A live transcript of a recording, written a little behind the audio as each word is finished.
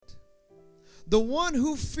The one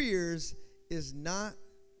who fears is not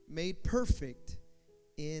made perfect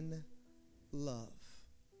in love.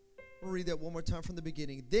 I'll read that one more time from the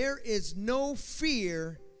beginning. There is no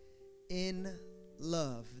fear in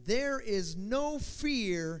love. There is no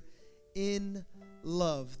fear in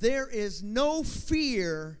love. There is no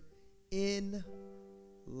fear in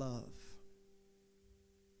love.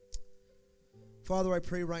 Father, I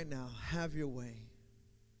pray right now, have your way.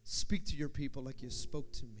 Speak to your people like you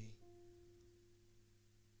spoke to me.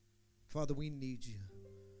 Father, we need you.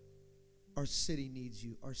 Our city needs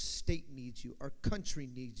you. Our state needs you. Our country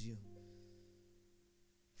needs you.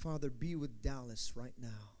 Father, be with Dallas right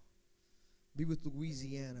now. Be with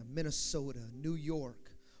Louisiana, Minnesota, New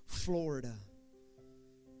York, Florida,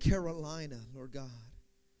 Carolina, Lord God,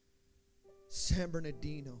 San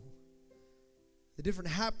Bernardino. The different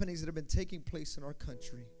happenings that have been taking place in our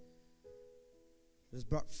country has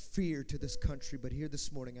brought fear to this country. But here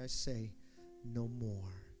this morning I say, no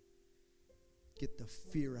more. Get the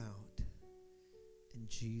fear out in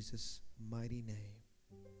Jesus' mighty name.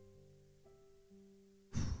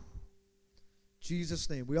 Jesus'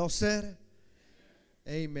 name. We all said?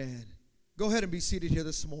 Amen. Go ahead and be seated here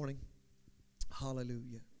this morning.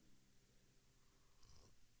 Hallelujah.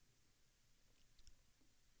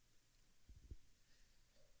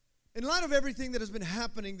 In light of everything that has been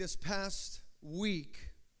happening this past week,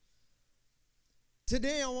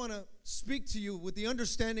 today I want to speak to you with the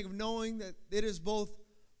understanding of knowing that it is both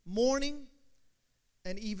mourning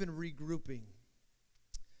and even regrouping.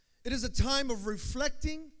 It is a time of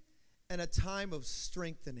reflecting and a time of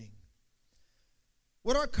strengthening.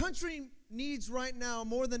 What our country needs right now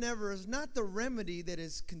more than ever is not the remedy that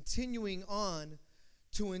is continuing on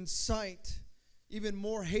to incite even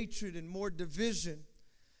more hatred and more division.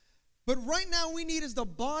 But right now we need is the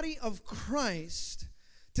body of Christ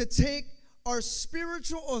to take our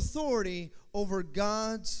spiritual authority over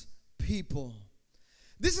God's people.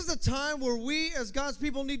 This is a time where we as God's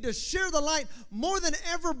people need to share the light more than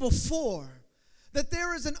ever before. That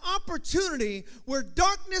there is an opportunity where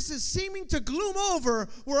darkness is seeming to gloom over,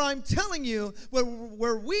 where I'm telling you,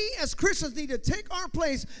 where we as Christians need to take our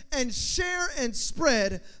place and share and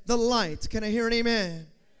spread the light. Can I hear an amen?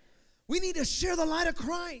 We need to share the light of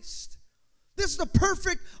Christ. This is the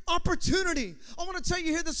perfect opportunity. I want to tell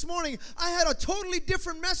you here this morning, I had a totally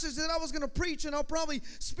different message that I was going to preach, and I'll probably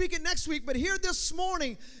speak it next week. But here this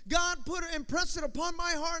morning, God impressed it upon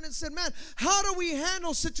my heart and said, man, how do we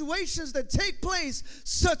handle situations that take place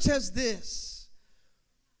such as this?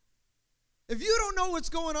 If you don't know what's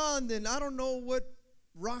going on, then I don't know what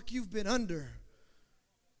rock you've been under.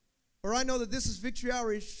 Or I know that this is Victory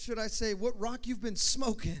Hour, should I say, what rock you've been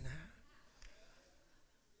smoking.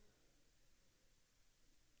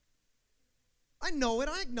 I know it.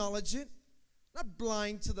 I acknowledge it. I'm not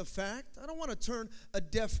blind to the fact. I don't want to turn a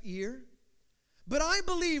deaf ear. But I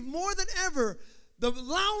believe more than ever, the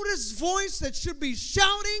loudest voice that should be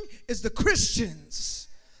shouting is the Christians.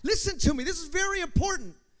 Listen to me. This is very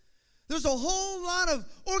important. There's a whole lot of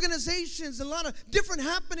organizations, a lot of different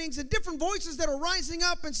happenings and different voices that are rising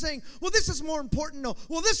up and saying, well, this is more important. No,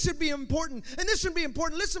 well, this should be important and this should be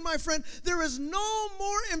important. Listen, my friend, there is no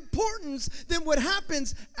more importance than what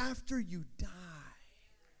happens after you die.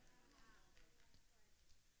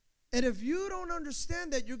 And if you don't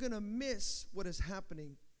understand that, you're going to miss what is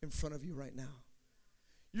happening in front of you right now.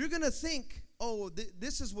 You're going to think, oh,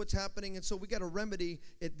 this is what's happening, and so we got to remedy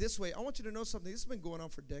it this way. I want you to know something. This has been going on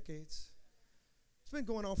for decades. It's been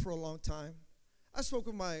going on for a long time. I spoke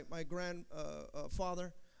with my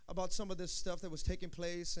grandfather about some of this stuff that was taking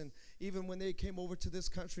place, and even when they came over to this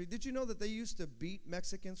country, did you know that they used to beat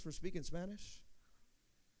Mexicans for speaking Spanish?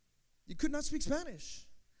 You could not speak Spanish.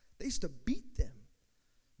 They used to beat them.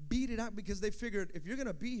 Beat it out because they figured if you're going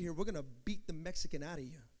to be here, we're going to beat the Mexican out of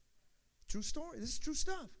you. True story. This is true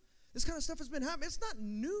stuff. This kind of stuff has been happening. It's not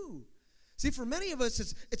new. See, for many of us,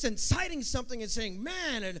 it's inciting something and saying,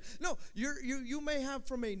 man, and no, you may have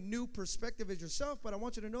from a new perspective as yourself, but I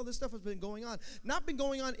want you to know this stuff has been going on. Not been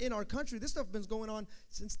going on in our country. This stuff has been going on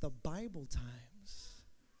since the Bible times.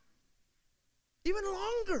 Even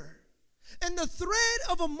longer. And the thread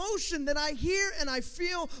of emotion that I hear and I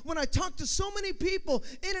feel when I talk to so many people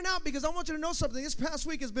in and out, because I want you to know something. This past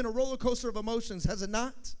week has been a roller coaster of emotions, has it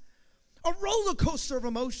not? A roller coaster of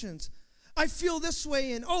emotions. I feel this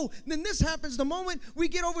way, and then this happens. The moment we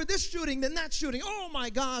get over this shooting, then that shooting. Oh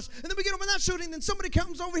my gosh. And then we get over that shooting, then somebody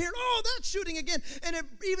comes over here, and that shooting again. And it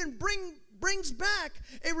even brings back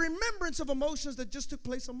a remembrance of emotions that just took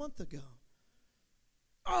place a month ago.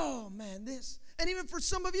 Oh, man, this. And even for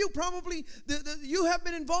some of you, probably you have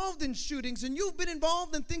been involved in shootings and you've been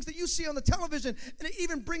involved in things that you see on the television, and it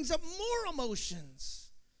even brings up more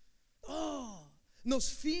emotions. Oh, and those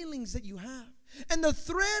feelings that you have. And the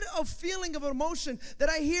thread of feeling of emotion that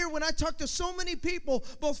I hear when I talk to so many people,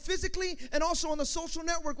 both physically and also on the social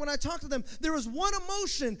network, when I talk to them, there is one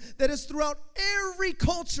emotion that is throughout every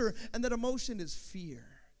culture, and that emotion is fear.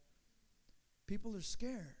 People are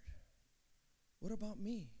scared. What about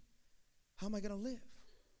me? How am I going to live?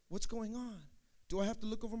 What's going on? Do I have to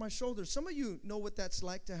look over my shoulder? Some of you know what that's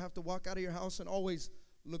like, to have to walk out of your house and always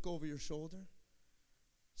look over your shoulder.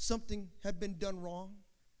 Something had been done wrong.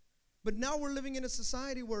 But now we're living in a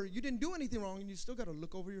society where you didn't do anything wrong and you still got to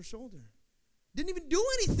look over your shoulder. Didn't even do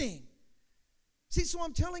anything. See, so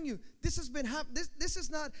I'm telling you, this has been this is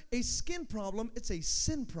not a skin problem, it's a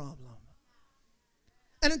sin problem.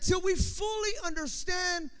 And until we fully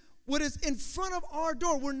understand what is in front of our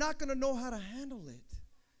door, we're not going to know how to handle it.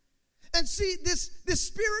 And see, this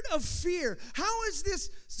spirit of fear, how is this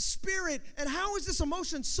spirit and how is this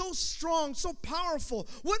emotion so strong, so powerful?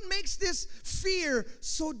 What makes this fear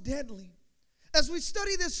so deadly? As we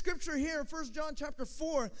study this scripture here in 1 John chapter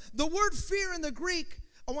 4, the word fear in the Greek,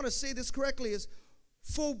 I want to say this correctly, is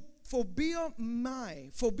phobiomai.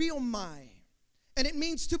 And it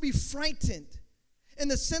means to be frightened in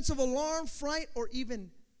the sense of alarm, fright, or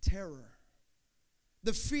even terror.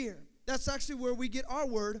 The fear, that's actually where we get our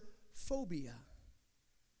word phobia,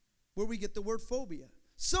 where we get the word phobia.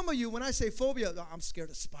 Some of you, when I say phobia, I'm scared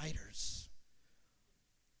of spiders.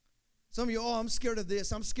 Some of you, I'm scared of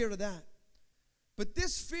this, I'm scared of that. But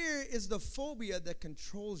this fear is the phobia that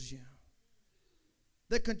controls you.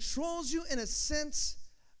 That controls you in a sense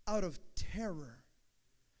out of terror.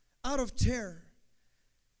 Out of terror.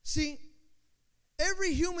 See,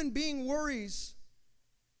 every human being worries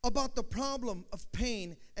about the problem of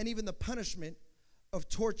pain and even the punishment of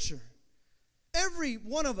torture. Every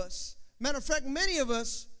one of us. Matter of fact, many of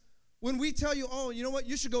us, when we tell you, oh, you know what,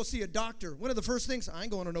 you should go see a doctor, one of the first things, I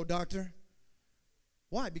ain't going to no doctor.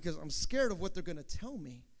 Why? Because I'm scared of what they're going to tell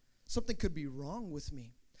me. Something could be wrong with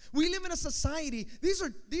me. We live in a society, these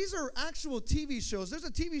are actual TV shows. There's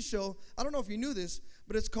a TV show, I don't know if you knew this,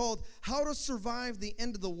 but it's called How to Survive the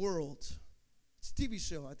End of the World. It's a TV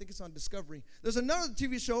show. I think it's on Discovery. There's another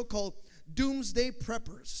TV show called Doomsday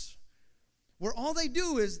Preppers, where all they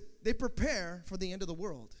do is they prepare for the end of the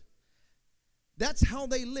world. That's how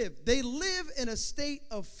they live. They live in a state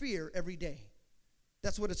of fear every day.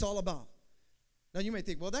 That's what it's all about. Now you may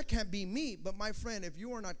think, well, that can't be me. But my friend, if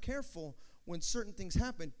you are not careful, when certain things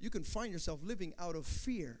happen, you can find yourself living out of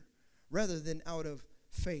fear rather than out of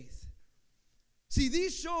faith. See,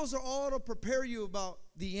 these shows are all to prepare you about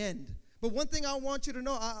the end. But one thing I want you to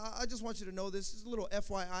know, I just want you to know this. This is a little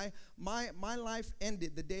FYI. My life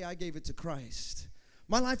ended the day I gave it to Christ.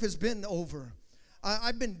 My life has been over.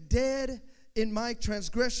 I've been dead in my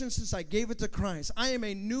transgression since I gave it to Christ. I am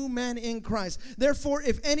a new man in Christ. Therefore,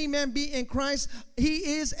 if any man be in Christ,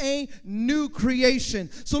 he is a new creation.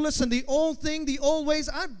 So listen, the old thing, the old ways,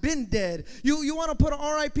 I've been dead. You want to put an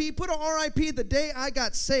RIP? Put an RIP the day I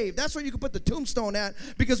got saved. That's where you can put the tombstone at.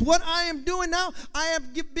 Because what I am doing now, I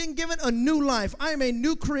have been given a new life. I am a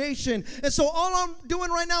new creation. And so all I'm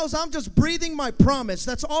doing right now is I'm just breathing my promise.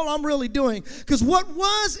 That's all I'm really doing. Because what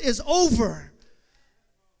was is over.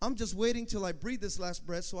 I'm just waiting till I breathe this last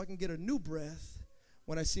breath so I can get a new breath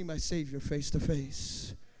when I see my Savior face to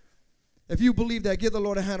face. If you believe that, give the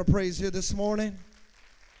Lord a hand of praise here this morning.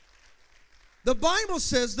 The Bible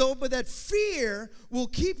says, though, but that fear will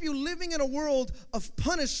keep you living in a world of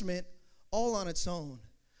punishment all on its own,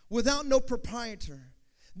 without no proprietor.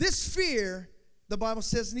 This fear, the Bible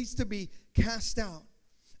says, needs to be cast out.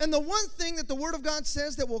 And the one thing that the Word of God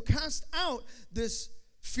says that will cast out this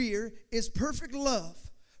fear is perfect love.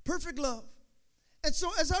 Perfect love. And so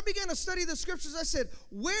as I began to study the scriptures, I said,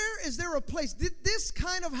 where is there a place? Did this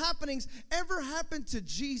kind of happenings ever happen to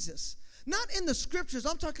Jesus? Not in the scriptures.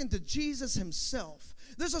 I'm talking to Jesus himself.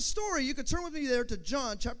 There's a story. You could turn with me there to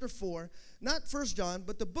John chapter 4. Not 1 John,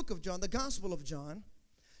 but the book of John, the Gospel of John.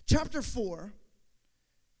 Chapter 4.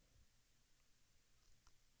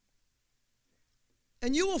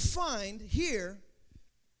 And you will find here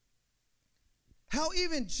how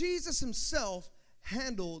even Jesus himself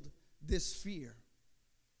handled this fear.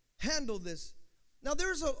 Handled this. Now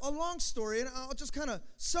there's a long story, and I'll just kind of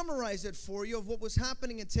summarize it for you of what was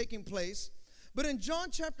happening and taking place. But in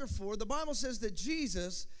John chapter 4, the Bible says that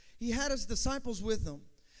Jesus, he had his disciples with him.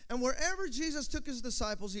 And wherever Jesus took his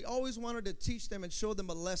disciples, he always wanted to teach them and show them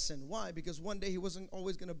a lesson. Why? Because one day he wasn't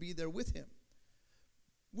always going to be there with them.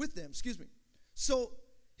 So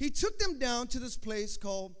he took them down to this place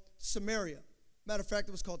called Samaria. Matter of fact,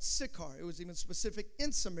 it was called Sychar. It was even specific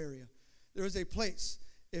in Samaria. There is a place.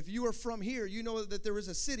 If you are from here, you know that there is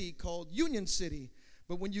a city called Union City.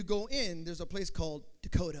 But when you go in, there's a place called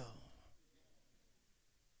Dakota.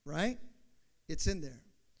 Right? It's in there.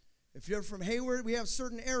 If you're from Hayward, we have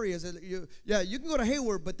certain areas that you can go to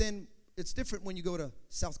Hayward, but then it's different when you go to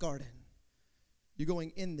South Garden. You're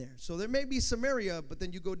going in there. So there may be Samaria, but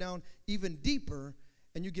then you go down even deeper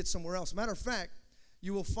and you get somewhere else. Matter of fact,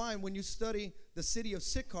 you will find when you study the city of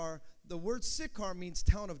Sychar, the word Sychar means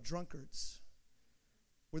town of drunkards,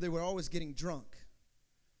 where they were always getting drunk.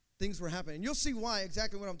 Things were happening. And you'll see why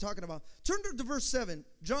exactly what I'm talking about. Turn to verse 7,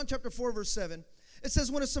 John chapter 4, verse 7. It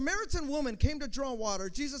says, when a Samaritan woman came to draw water,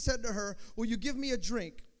 Jesus said to her, will you give me a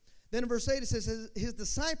drink? Then in verse 8 it says, his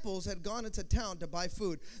disciples had gone into town to buy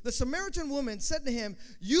food. The Samaritan woman said to him,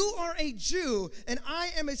 you are a Jew, and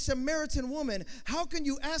I am a Samaritan woman. How can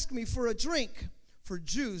you ask me for a drink? For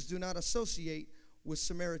Jews do not associate with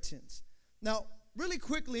Samaritans. Now, really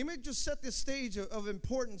quickly, let me just set this stage of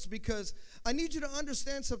importance, because I need you to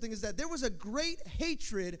understand something, is that there was a great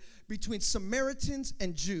hatred between Samaritans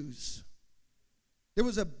and Jews. There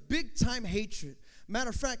was a big-time hatred.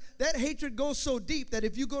 Matter of fact, that hatred goes so deep that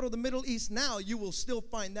if you go to the Middle East now, you will still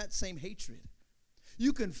find that same hatred.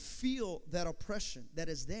 You can feel that oppression that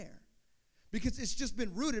is there, because it's just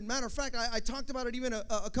been rooted. Matter of fact, I talked about it even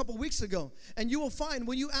a couple weeks ago. And you will find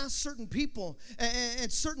when you ask certain people and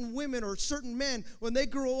certain women or certain men, when they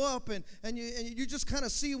grow up and you just kind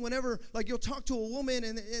of see whenever, like, you'll talk to a woman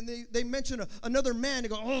and they mention another man, they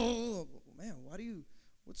go, oh, man,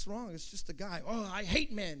 what's wrong? It's just a guy. Oh, I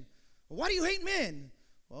hate men. Well, why do you hate men?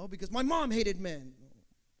 Well, because my mom hated men.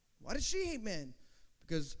 Why did she hate men?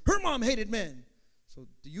 Because her mom hated men. So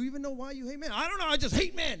do you even know why you hate men? I don't know. I just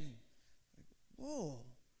hate men. Whoa,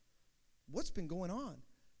 what's been going on?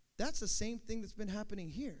 That's the same thing that's been happening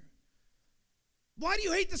here. Why do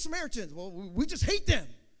you hate the Samaritans? Well, we just hate them.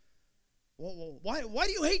 Well, why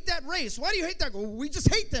do you hate that race? Why do you hate that? Well, we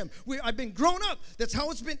just hate them. I've been grown up. That's how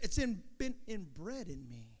it's been. It's been inbred in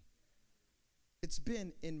me. It's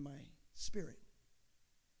been in my spirit.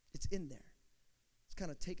 It's in there. It's kind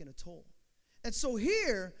of taken a toll. And so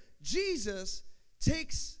here, Jesus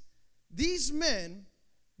takes these men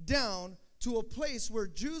down to a place where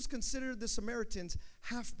Jews considered the Samaritans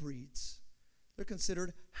half-breeds. They're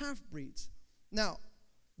considered half-breeds. Now,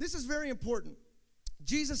 this is very important.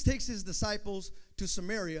 Jesus takes his disciples to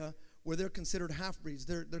Samaria, where they're considered half-breeds.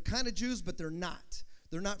 They're kind of Jews, but they're not.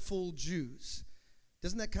 They're not full Jews.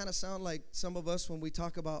 Doesn't that kind of sound like some of us when we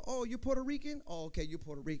talk about, oh, you Puerto Rican? Oh, okay, you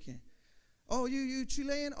Puerto Rican. Oh, you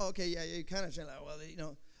Chilean? Oh, okay, yeah, you kind of Chilean. Well, you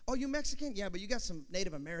know. Oh, you Mexican? Yeah, but you got some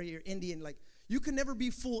Native American or Indian. Like, you can never be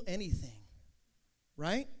full anything.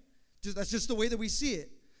 Right? That's just the way that we see it.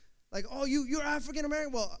 Like, oh, you're African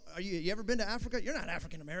American. Well, you ever been to Africa? You're not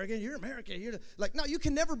African American. You're American. No, you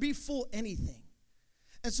can never be full anything.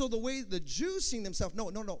 And so the way the Jews see themselves,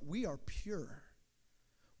 no, we are pure.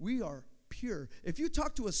 We are pure. If you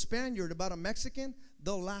talk to a Spaniard about a Mexican,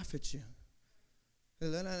 they'll laugh at you. They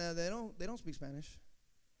don't speak Spanish.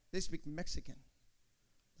 They speak Mexican.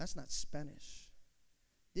 That's not Spanish.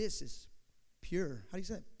 This is pure. How do you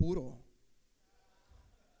say it? Puro.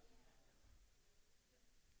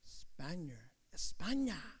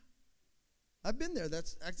 España. I've been there.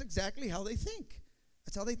 That's exactly how they think.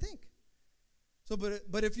 That's how they think. So,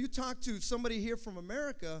 but if you talk to somebody here from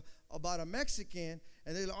America about a Mexican,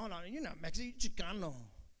 and they're like, oh, no, you're not Mexican, you're Chicano.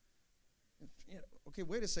 Okay,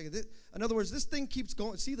 wait a second. In other words, this thing keeps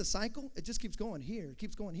going. See the cycle? It just keeps going here. It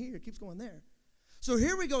keeps going here. It keeps going there. So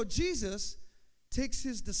here we go. Jesus takes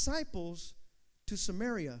his disciples to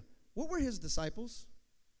Samaria. What were his disciples?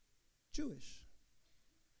 Jewish.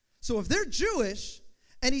 So if they're Jewish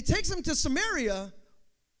and he takes them to Samaria,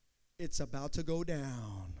 it's about to go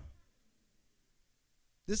down.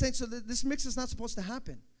 This mix is not supposed to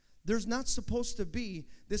happen. There's not supposed to be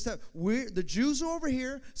this. The Jews are over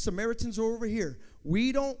here, Samaritans are over here.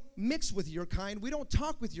 We don't mix with your kind. We don't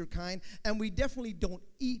talk with your kind, and we definitely don't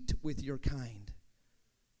eat with your kind.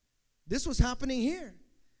 This was happening here.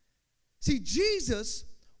 See, Jesus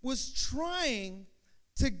was trying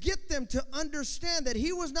to get them to understand that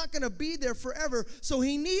he was not going to be there forever, so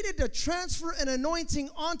he needed to transfer an anointing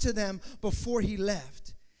onto them before he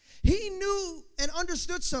left. He knew and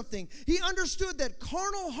understood something. He understood that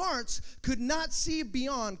carnal hearts could not see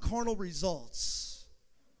beyond carnal results.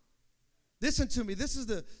 Listen to me. This is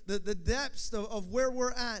the depths of where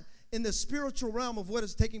we're at in the spiritual realm of what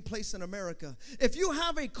is taking place in America. If you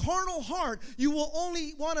have a carnal heart, you will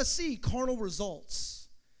only want to see carnal results.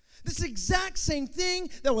 This exact same thing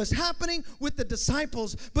that was happening with the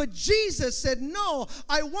disciples. But Jesus said, no,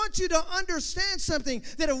 I want you to understand something,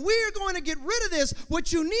 that if we are going to get rid of this,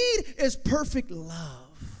 what you need is perfect love.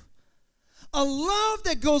 A love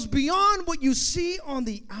that goes beyond what you see on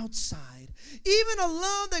the outside. Even a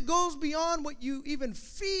love that goes beyond what you even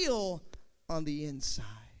feel on the inside.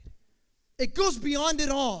 It goes beyond it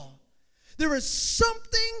all. There is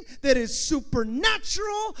something that is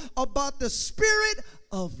supernatural about the spirit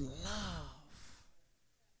of love.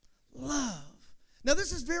 Love. Now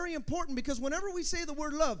this is very important, because whenever we say the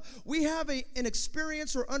word love, we have an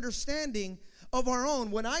experience or understanding of our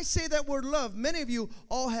own. When I say that word love, many of you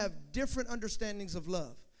all have different understandings of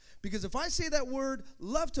love. Because if I say that word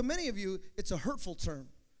love to many of you, it's a hurtful term.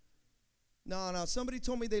 No, somebody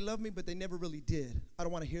told me they love me, but they never really did. I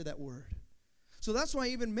don't want to hear that word. So that's why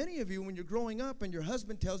even many of you, when you're growing up and your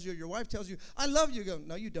husband tells you or your wife tells you, I love you, you go,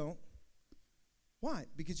 no, you don't. Why?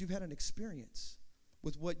 Because you've had an experience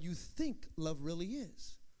with what you think love really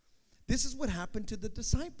is. This is what happened to the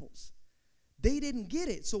disciples. They didn't get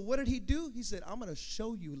it. So what did he do? He said, I'm going to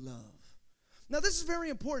show you love. Now, this is very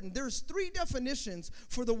important. There's 3 definitions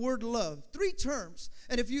for the word love, 3 terms.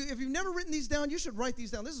 And if you've never written these down, you should write these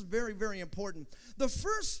down. This is very, very important. The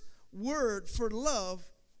first word for love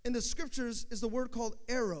in the scriptures is the word called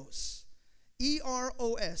eros.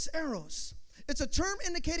 E-R-O-S, eros. It's a term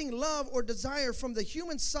indicating love or desire from the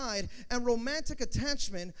human side and romantic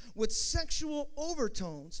attachment with sexual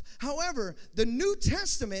overtones. However, the New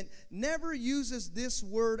Testament never uses this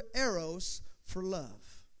word eros for love.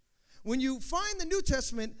 When you find the New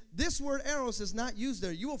Testament, this word eros is not used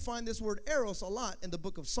there. You will find this word eros a lot in the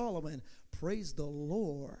book of Solomon. Praise the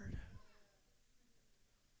Lord.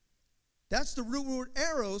 That's the root word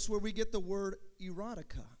eros, where we get the word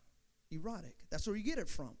erotica. Erotic. That's where you get it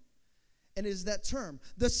from. And it is that term.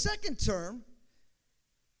 The second term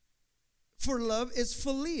for love is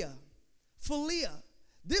philia. Philia.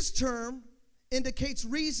 This term indicates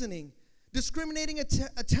reasoning, discriminating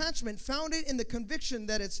attachment founded in the conviction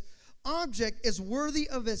that its object is worthy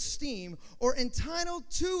of esteem or entitled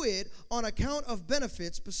to it on account of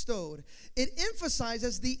benefits bestowed. It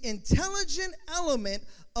emphasizes the intelligent element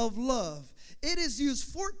of love. It is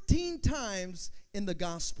used 14 times in the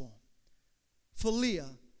gospel. Philia,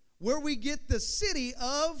 where we get the city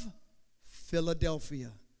of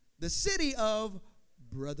Philadelphia, the city of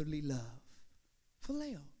brotherly love.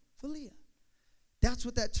 Phileo, philia. That's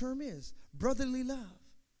what that term is, brotherly love.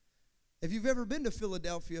 If you've ever been to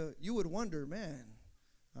Philadelphia, you would wonder, man,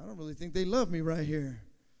 I don't really think they love me right here.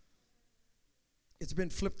 It's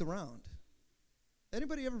been flipped around.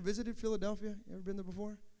 Anybody ever visited Philadelphia? You ever been there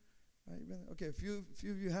before? Right, you been there? Okay, a few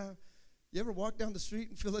of you have. You ever walk down the street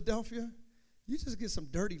in Philadelphia? You just get some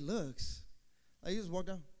dirty looks. Like you just walk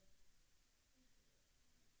down.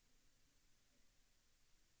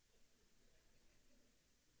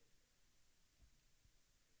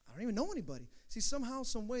 I don't even know anybody. See, somehow,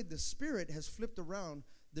 some way, the Spirit has flipped around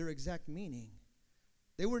their exact meaning.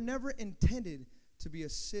 They were never intended to be a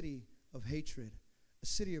city of hatred, a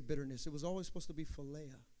city of bitterness. It was always supposed to be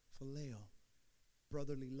phileo,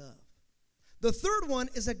 brotherly love. The third one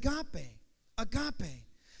is agape. Agape.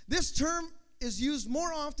 This term is used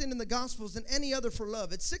more often in the Gospels than any other for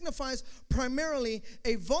love. It signifies primarily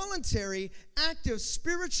a voluntary, active,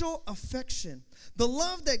 spiritual affection. The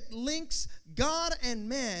love that links God and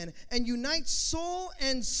man and unites soul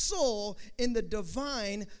and soul in the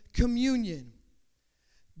divine communion.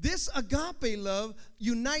 This agape love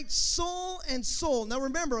unites soul and soul. Now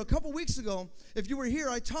remember, a couple weeks ago, if you were here,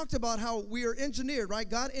 I talked about how we are engineered, right?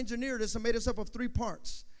 God engineered us and made us up of 3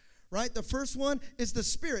 parts. Right? The first one is the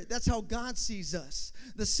spirit. That's how God sees us.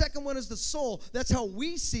 The second one is the soul. That's how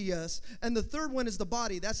we see us. And the third one is the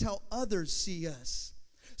body. That's how others see us.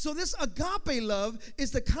 So this agape love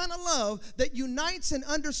is the kind of love that unites an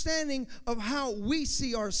understanding of how we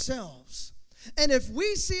see ourselves. And if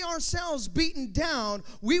we see ourselves beaten down,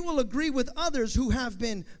 we will agree with others who have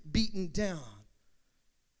been beaten down.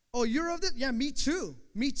 Oh, you're of this? Yeah, me too.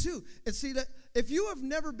 Me too. And see that. If you have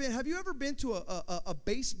never been, have you ever been to a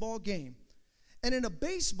baseball game? And in a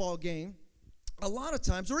baseball game, a lot of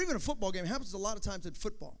times, or even a football game, it happens a lot of times in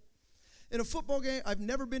football. In a football game, I've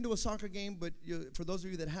never been to a soccer game, but for those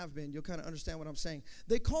of you that have been, you'll kind of understand what I'm saying.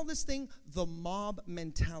 They call this thing the mob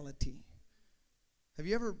mentality. Have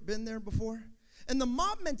you ever been there before? And the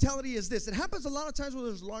mob mentality is this. It happens a lot of times where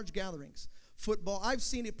there's large gatherings. Football, I've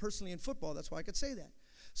seen it personally in football. That's why I could say that.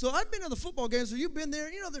 So I've been to the football games, so you've been there.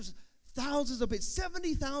 You know, there's thousands of people,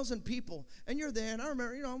 70,000 people, and you're there, and I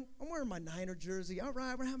remember, I'm wearing my Niner jersey. All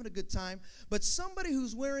right, we're having a good time. But somebody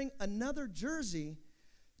who's wearing another jersey,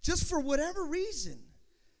 just for whatever reason,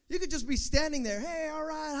 You could just be standing there, hey, all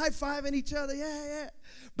right, high-fiving each other, yeah, yeah.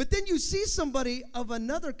 But then you see somebody of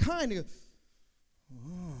another kind, you go,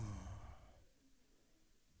 oh,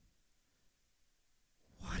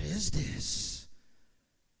 what is this?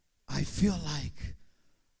 I feel like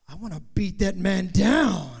I want to beat that man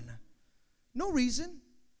down. No reason.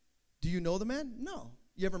 Do you know the man? No.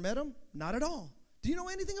 You ever met him? Not at all. Do you know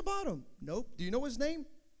anything about him? Nope. Do you know his name?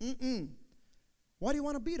 Mm-mm. Why do you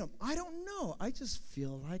want to beat him? I don't know. I just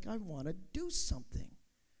feel like I want to do something.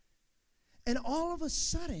 And all of a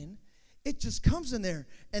sudden, it just comes in there.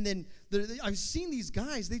 And then I've seen these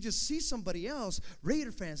guys, they just see somebody else,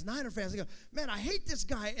 Raider fans, Niner fans, they go, man, I hate this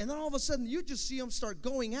guy. And then all of a sudden, you just see them start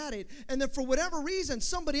going at it. And then for whatever reason,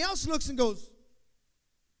 somebody else looks and goes,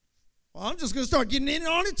 well, I'm just going to start getting in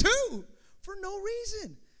on it too. For no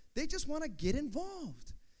reason. They just want to get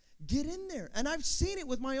involved. Get in there. And I've seen it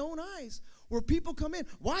with my own eyes where people come in.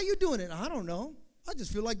 Why are you doing it? I don't know. I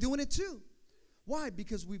just feel like doing it too. Why?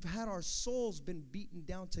 Because we've had our souls been beaten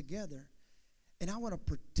down together. And I want to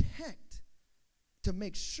protect to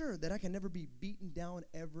make sure that I can never be beaten down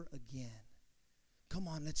ever again. Come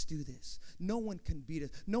on, let's do this. No one can beat us.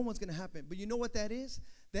 No one's going to happen. But you know what that is?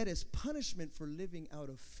 That is punishment for living out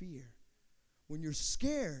of fear. When you're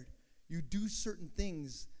scared, you do certain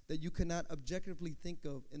things that you cannot objectively think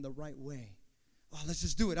of in the right way. Oh, let's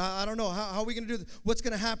just do it. I don't know. How are we going to do this? What's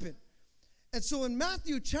going to happen? And so in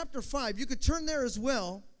Matthew chapter 5, you could turn there as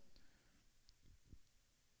well.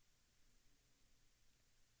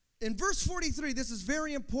 In verse 43, this is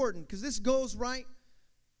very important because this goes right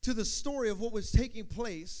to the story of what was taking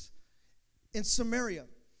place in Samaria.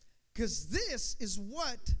 Because this is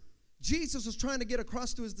what Jesus was trying to get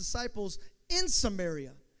across to his disciples in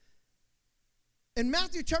Samaria. In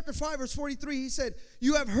Matthew chapter 5, verse 43, he said,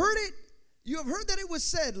 You have heard that it was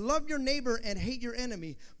said, love your neighbor and hate your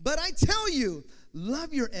enemy. But I tell you,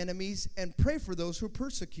 love your enemies and pray for those who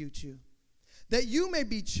persecute you, that you may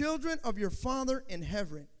be children of your Father in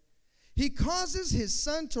heaven. He causes his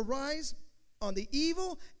sun to rise on the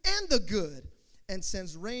evil and the good, and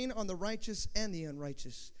sends rain on the righteous and the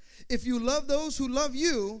unrighteous. If you love those who love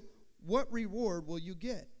you, what reward will you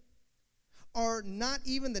get? Are not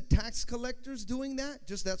even the tax collectors doing that?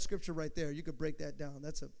 Just that scripture right there. You could break that down.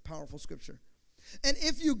 That's a powerful scripture. And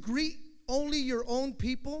if you greet only your own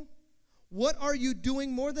people, what are you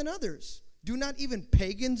doing more than others? Do not even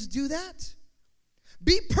pagans do that?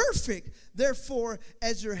 Be perfect, therefore,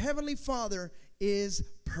 as your heavenly Father is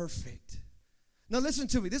perfect. Now listen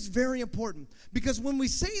to me. This is very important. Because when we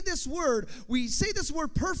say this word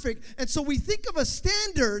perfect, and so we think of a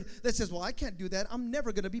standard that says, well, I can't do that. I'm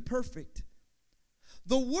never going to be perfect.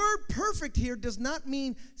 The word perfect here does not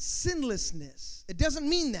mean sinlessness. It doesn't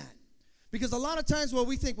mean that. Because a lot of times,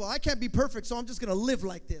 we think, well, I can't be perfect, so I'm just going to live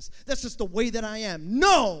like this. That's just the way that I am.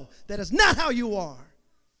 No, that is not how you are.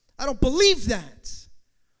 I don't believe that.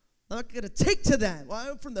 I'm not going to take to that.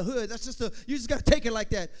 Well, I'm from the hood. You just got to take it like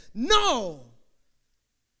that. No.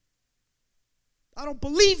 I don't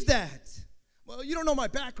believe that. Well, you don't know my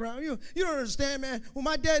background. You don't understand, man. Well,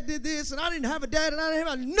 my dad did this, and I didn't have a dad, and I didn't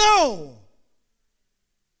have a... No.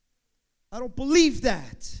 I don't believe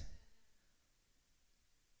that.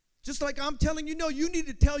 Just like I'm telling you, no, you need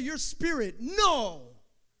to tell your spirit, no.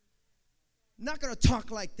 Not going to talk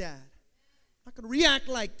like that. Not going to react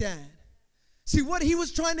like that. See, what he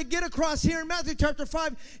was trying to get across here in Matthew chapter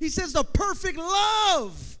 5, he says the perfect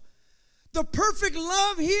love. The perfect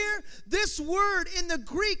love here, this word in the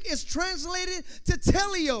Greek is translated to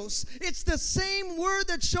teleos. It's the same word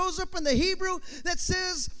that shows up in the Hebrew that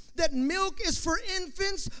says that milk is for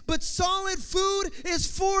infants, but solid food is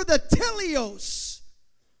for the teleos.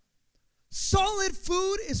 Solid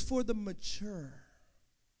food is for the mature.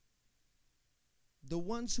 The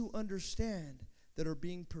ones who understand that are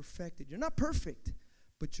being perfected. You're not perfect,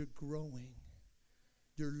 but you're growing.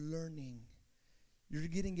 You're learning. You're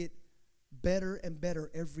getting it better and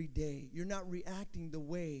better every day. You're not reacting the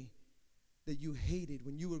way that you hated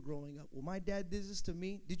when you were growing up. Well, my dad did this to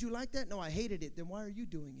me. Did you like that? No, I hated it. Then why are you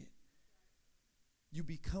doing it? You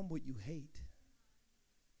become what you hate.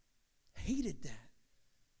 Hated that.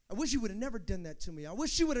 I wish you would have never done that to me. I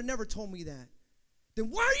wish you would have never told me that. Then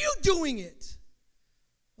why are you doing it?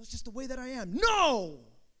 Well, it's just the way that I am. No!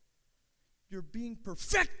 You're being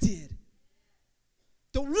perfected.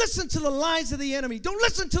 Don't listen to the lies of the enemy. Don't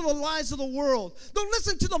listen to the lies of the world. Don't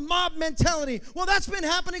listen to the mob mentality. Well, that's been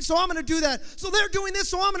happening, so I'm going to do that. So they're doing this,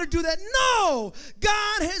 so I'm going to do that. No!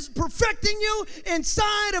 God is perfecting you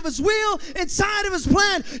inside of his will, inside of his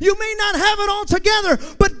plan. You may not have it all together,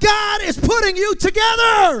 but God is putting you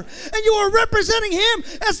together. And you are representing him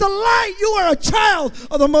as the light. You are a child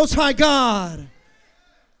of the Most High God.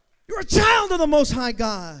 You're a child of the Most High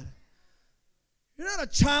God. You're not a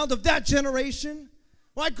child of that generation.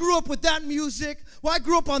 Well, I grew up with that music. Well, I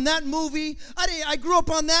grew up on that movie. I grew up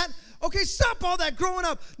on that. Okay, stop all that growing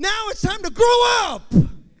up. Now it's time to grow up.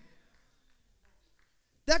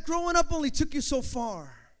 That growing up only took you so far.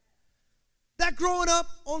 That growing up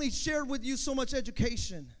only shared with you so much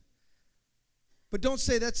education. But don't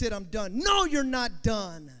say, that's it, I'm done. No, you're not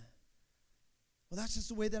done. Well, that's just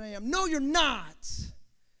the way that I am. No, you're not.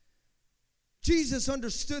 Jesus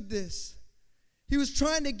understood this. He was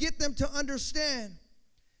trying to get them to understand.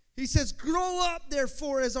 He says, grow up,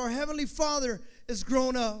 therefore, as our Heavenly Father is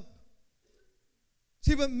grown up.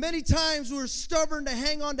 See, but many times we're stubborn to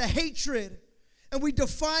hang on to hatred, and we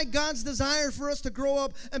defy God's desire for us to grow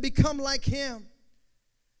up and become like Him.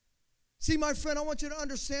 See, my friend, I want you to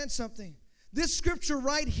understand something. This scripture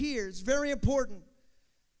right here is very important.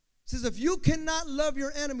 It says, if you cannot love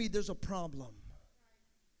your enemy, there's a problem.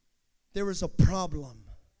 There is a problem.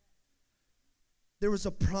 There is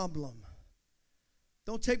a problem.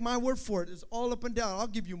 Don't take my word for it. It's all up and down. I'll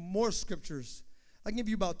give you more scriptures. I can give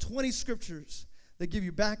you about 20 scriptures that give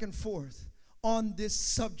you back and forth on this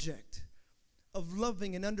subject of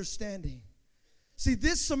loving and understanding. See,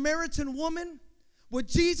 this Samaritan woman, what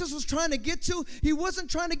Jesus was trying to get to, He wasn't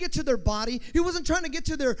trying to get to their body. He wasn't trying to get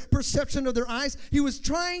to their perception of their eyes. He was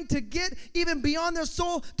trying to get even beyond their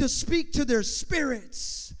soul to speak to their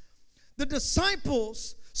spirits. The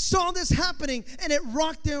disciples saw this happening, and it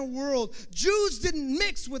rocked their world. Jews didn't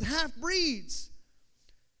mix with half-breeds.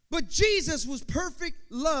 But Jesus was perfect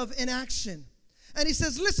love in action. And He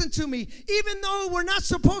says, listen to me, even though we're not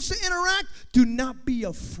supposed to interact, do not be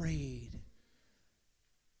afraid.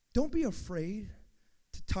 Don't be afraid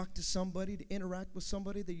to talk to somebody, to interact with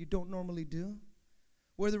somebody that you don't normally do.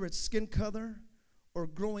 Whether it's skin color or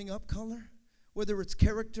growing up color, whether it's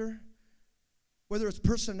character, whether it's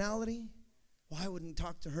personality. Well, I wouldn't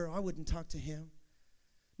talk to her, I wouldn't talk to him.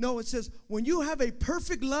 No, it says, when you have a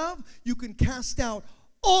perfect love, you can cast out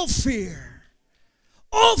all fear.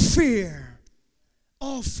 All fear.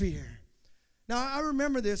 All fear. Now, I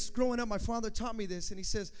remember this growing up. My father taught me this, and he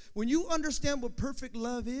says, when you understand what perfect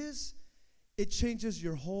love is, it changes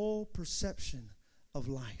your whole perception of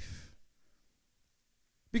life.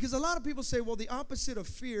 Because a lot of people say, well, the opposite of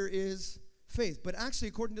fear is faith. But actually,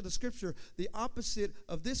 according to the scripture, the opposite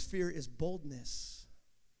of this fear is boldness.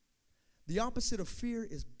 The opposite of fear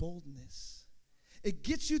is boldness. It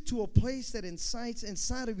gets you to a place that incites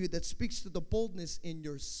inside of you that speaks to the boldness in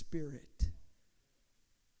your spirit.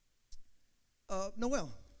 Noel,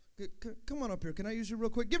 come on up here. Can I use you real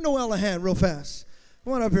quick? Give Noel a hand real fast.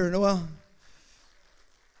 Come on up here, Noel.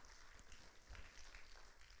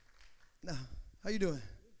 Now, how you doing?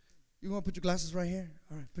 You want to put your glasses right here?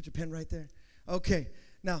 All right, put your pen right there. Okay.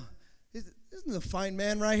 Now, isn't a fine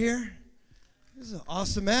man right here? This is an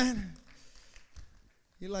awesome man.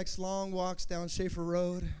 He likes long walks down Schaefer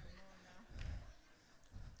Road.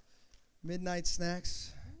 Midnight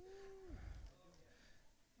snacks.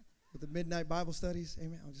 With the midnight Bible studies.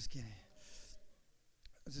 Amen. I'm just kidding.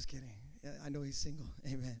 I'm just kidding. Yeah, I know he's single.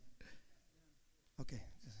 Amen. Okay.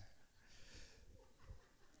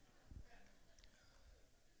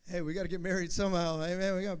 Hey, we got to get married somehow.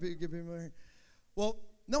 Amen. We got to get married. Well,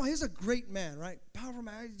 no, he's a great man, right? Powerful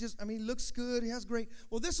man. He looks good. He has great.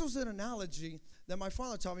 Well, this was an analogy that my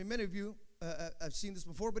father taught me. Many of you have seen this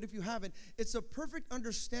before, but if you haven't, it's a perfect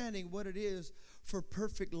understanding what it is for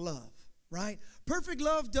perfect love, right? Perfect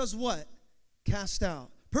love does what? Cast out.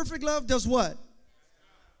 Perfect love does what?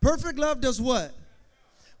 Perfect love does what?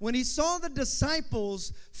 When He saw the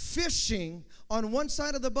disciples fishing on one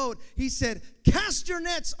side of the boat, He said, cast your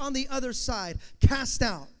nets on the other side. Cast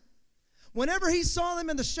out. Whenever He saw them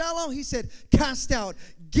in the shallow, He said, cast out.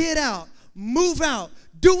 Get out. Move out.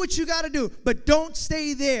 Do what you got to do. But don't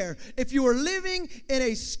stay there. If you are living in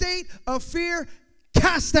a state of fear,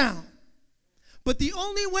 cast out. But the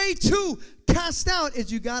only way to cast out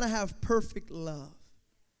is you got to have perfect love.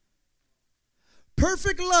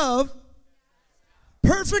 Perfect love.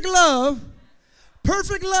 Perfect love.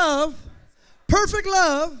 Perfect love. Perfect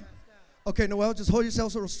love. Okay, Noel, just hold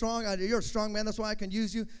yourself so strong. You're a strong man. That's why I can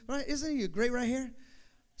use you. Right? Isn't he great right here?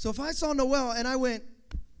 So if I saw Noel and I went,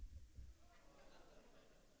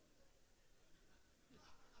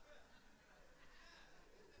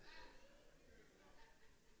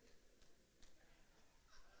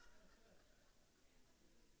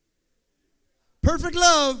 perfect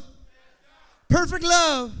love. Perfect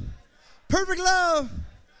love. Perfect love.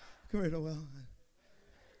 Come here, Noel.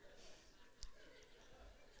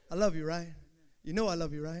 I love you, right? You know I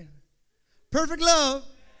love you, right? Perfect love.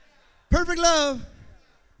 Perfect love.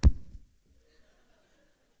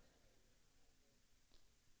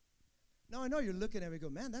 Now I know you're looking at me and go,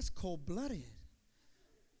 man, that's cold-blooded.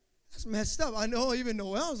 That's messed up. I know even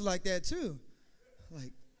Noel's like that too.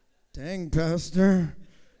 Like, dang, Pastor,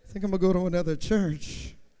 I think I'm going to go to another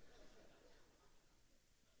church.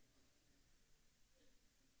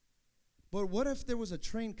 But what if there was a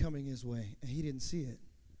train coming his way and he didn't see it?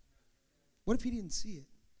 What if he didn't see it?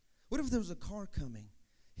 What if there was a car coming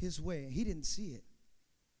his way and he didn't see it?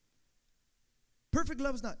 Perfect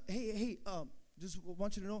love is not, hey, just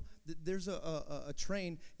want you to know that there's a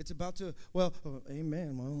train. It's about to,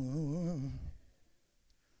 amen.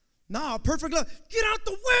 Nah, perfect love. Get out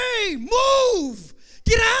the way. Move.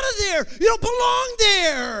 Get out of there. You don't belong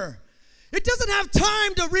there. It doesn't have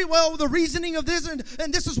time to the reasoning of this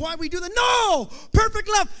and this is why we do that. No. Perfect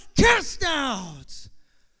love. Cast out.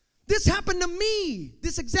 This happened to me.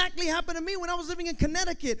 This exactly happened to me when I was living in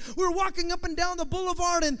Connecticut. We were walking up and down the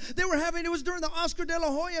boulevard, and it was during the Oscar de la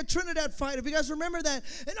Hoya Trinidad fight, if you guys remember that.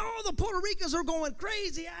 And all the Puerto Ricans are going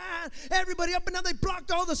crazy. Everybody up and down. They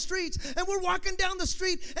blocked all the streets, and we're walking down the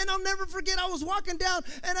street, and I'll never forget, I was walking down,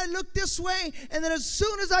 and I looked this way, and then as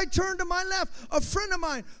soon as I turned to my left, a friend of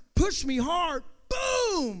mine pushed me hard.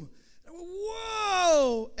 Boom!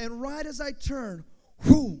 Whoa! And right as I turned,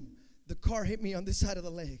 whoom, the car hit me on this side of the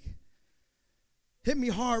leg. Hit me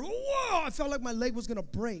hard. Whoa! I felt like my leg was going to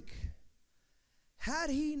break.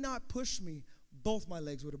 Had he not pushed me, both my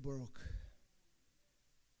legs would have broke.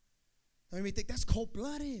 I mean, think that's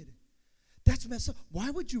cold-blooded. That's messed up.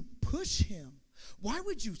 Why would you push him? Why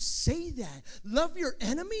would you say that? Love your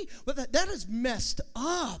enemy? Well, that is messed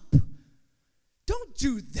up. Don't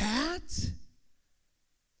do that.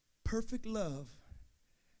 Perfect love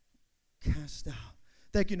cast out.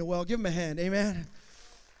 Thank you, Noel. Give him a hand. Amen.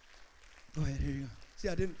 Go ahead, here you go. See,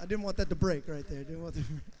 I didn't want that to break right there.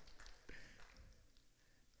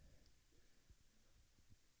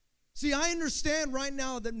 See, I understand right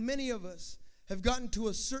now that many of us have gotten to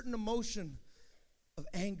a certain emotion of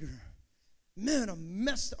anger. Man,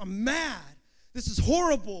 I'm mad. This is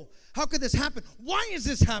horrible. How could this happen? Why is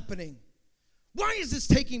this happening? Why is this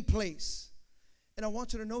taking place? And I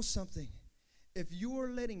want you to know something. If you are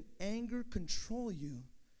letting anger control you,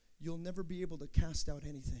 you'll never be able to cast out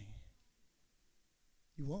anything.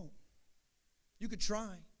 You won't. You could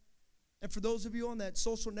try. And for those of you on that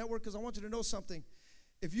social network, because I want you to know something.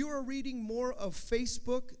 If you are reading more of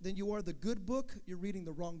Facebook than you are the good book, you're reading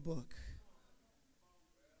the wrong book.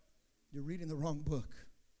 You're reading the wrong book.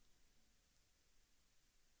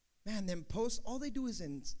 Man, them posts, all they do is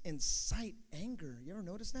incite anger. You ever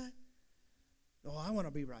notice that? No, I want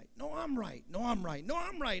to be right. No, I'm right. No, I'm right. No,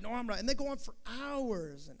 I'm right. No, I'm right. And they go on for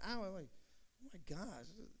hours and hours. Like, oh my gosh.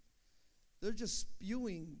 They're just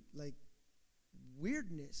spewing like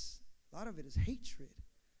weirdness. A lot of it is hatred.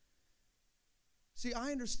 See,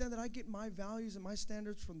 I understand that I get my values and my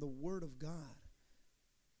standards from the Word of God.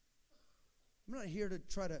 I'm not here to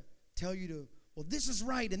try to tell you to, well, this is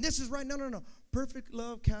right and this is right. No. Perfect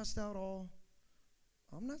love cast out all.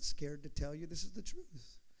 I'm not scared to tell you this is the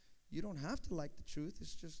truth. You don't have to like the truth.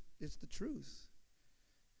 It's the truth.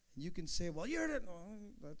 You can say, well,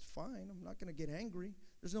 that's fine. I'm not going to get angry.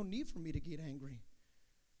 There's no need for me to get angry.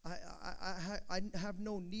 I have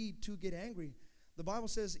no need to get angry. The Bible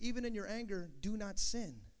says, even in your anger, do not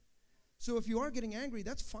sin. So if you are getting angry,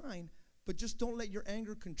 that's fine, but just don't let your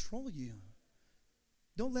anger control you.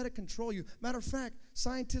 Don't let it control you. Matter of fact,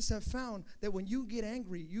 scientists have found that when you get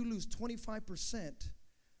angry, you lose 25%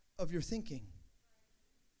 of your thinking.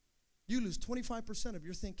 You lose 25% of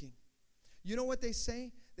your thinking. You know what they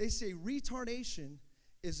say? They say retardation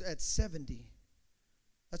is at 70.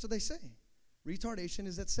 That's what they say. Retardation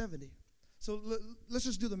is at 70. So let's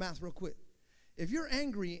just do the math real quick. If you're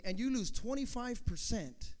angry and you lose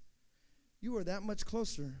 25%, you are that much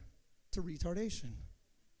closer to retardation.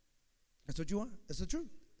 That's what you are. That's the truth.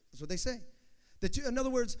 That's what they say. In other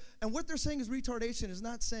words, and what they're saying is retardation is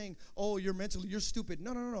not saying, oh, you're stupid.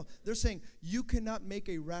 No. They're saying you cannot make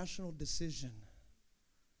a rational decision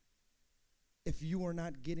if you are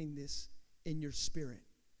not getting this in your spirit.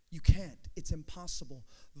 You can't. It's impossible.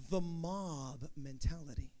 The mob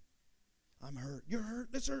mentality. I'm hurt. You're hurt.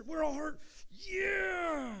 Let's hurt. We're all hurt.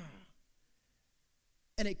 Yeah.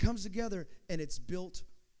 And it comes together and it's built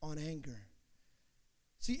on anger.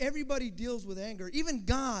 See, everybody deals with anger. Even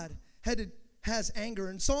God has anger.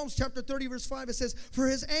 In Psalms chapter 30, verse 5, it says, for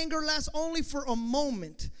his anger lasts only for a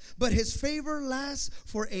moment, but his favor lasts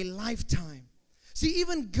for a lifetime. See,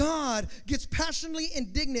 even God gets passionately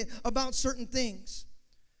indignant about certain things.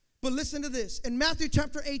 But listen to this. In Matthew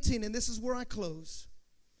chapter 18, and this is where I close,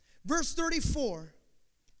 verse 34,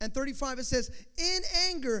 and 35, it says, in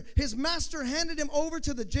anger, his master handed him over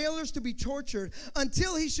to the jailers to be tortured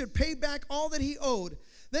until he should pay back all that he owed.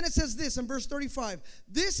 Then it says this in verse 35,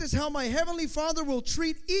 this is how my heavenly Father will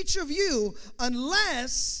treat each of you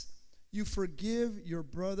unless you forgive your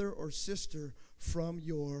brother or sister from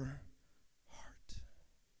your heart.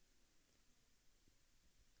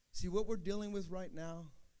 See, what we're dealing with right now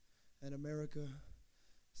in America,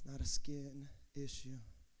 it's not a skin issue.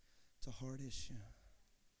 It's a heart issue.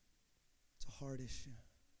 It's a heart issue.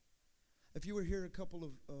 If you were here a couple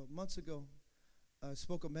of months ago, I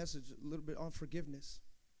spoke a message a little bit on forgiveness.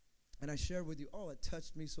 And I shared with you, it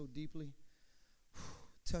touched me so deeply.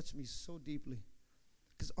 Touched me so deeply.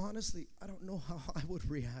 Because honestly, I don't know how I would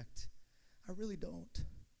react. I really don't.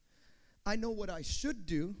 I know what I should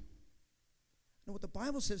do. I know what the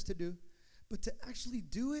Bible says to do. But to actually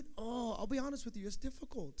do it, I'll be honest with you, it's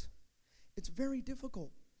difficult. It's very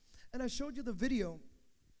difficult. And I showed you the video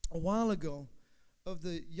a while ago of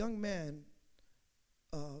the young man.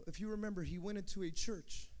 If you remember, he went into a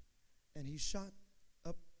church and he shot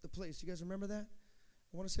up the place. You guys remember that?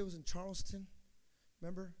 I want to say it was in Charleston.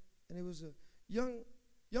 Remember? And it was a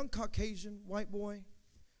young Caucasian, white boy,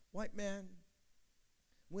 white man,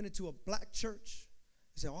 went into a black church.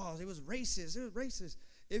 They said, it was racist. It was racist.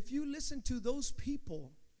 If you listen to those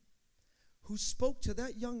people who spoke to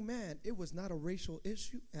that young man, it was not a racial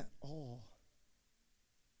issue at all.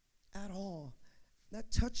 At all.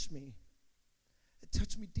 That touched me. It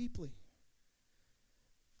touched me deeply.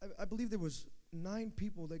 I believe there was 9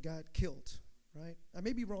 people that got killed, right? I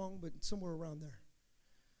may be wrong, but somewhere around there.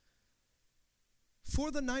 For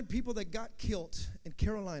the 9 people that got killed in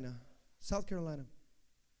Carolina, South Carolina,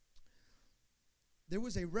 there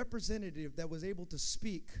was a representative that was able to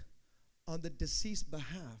speak on the deceased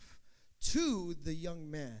behalf to the young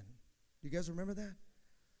man. You guys remember that?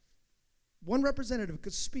 One representative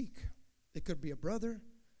could speak. It could be a brother,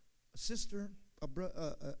 a sister,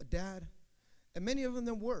 a dad, and many of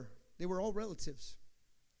them were. They were all relatives.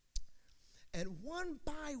 And one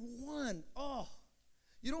by one,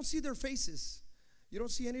 you don't see their faces. You don't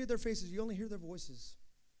see any of their faces. You only hear their voices.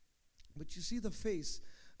 But you see the face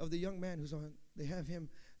of the young man who's on. They have him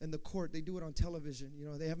in the court. They do it on television.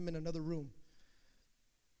 They have him in another room.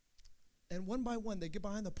 And one by one, they get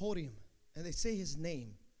behind the podium and they say his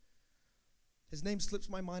name. His name slips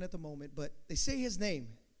my mind at the moment, but they say his name.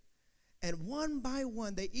 And one by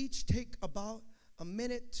one, they each take about a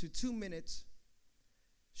minute to 2 minutes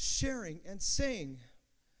sharing and saying,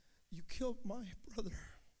 you killed my brother,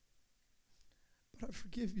 but I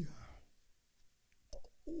forgive you.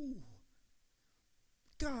 Oh,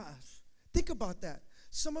 gosh, think about that.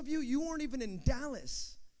 Some of you weren't even in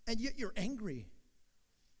Dallas, and yet you're angry.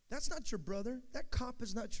 That's not your brother. That cop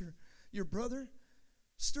is not your brother.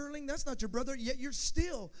 Sterling, that's not your brother, yet you're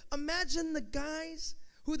still. Imagine the guys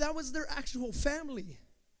who that was their actual family.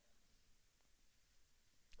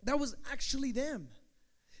 That was actually them.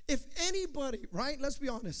 If anybody, right, let's be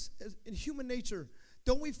honest, in human nature,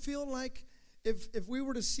 don't we feel like if we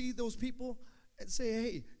were to see those people and say,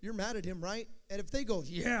 hey, you're mad at him, right? And if they go,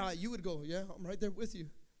 yeah, you would go, yeah, I'm right there with you.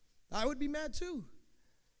 I would be mad too.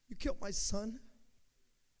 You killed my son,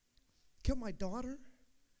 killed my daughter,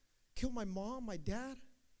 killed my mom, my dad.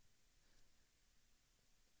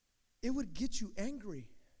 It would get you angry.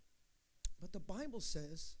 But the Bible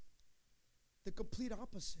says the complete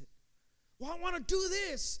opposite. Well, I want to do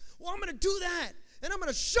this. Well, I'm going to do that. And I'm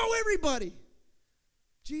going to show everybody.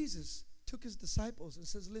 Jesus took his disciples and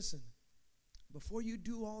says, listen, before you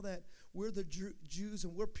do all that, we're the Jews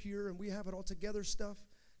and we're pure and we have it all together stuff,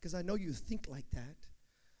 because I know you think like that.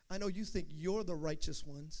 I know you think you're the righteous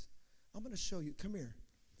ones. I'm going to show you. Come here.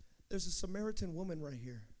 There's a Samaritan woman right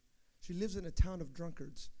here. She lives in a town of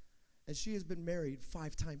drunkards, and she has been married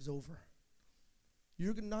 5 times over.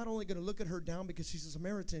 You're not only going to look at her down because she's a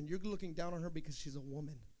Samaritan, you're looking down on her because she's a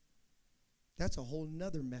woman. That's a whole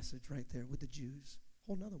nother message right there with the Jews.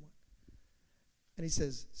 Whole nother one. And he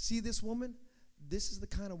says, see this woman? This is the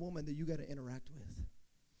kind of woman that you got to interact with.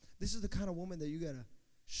 This is the kind of woman that you got to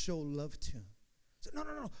show love to. So,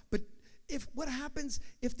 no. But what happens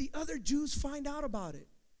if the other Jews find out about it?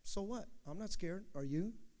 So what? I'm not scared. Are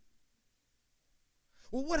you?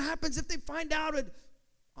 Well, what happens if they find out it?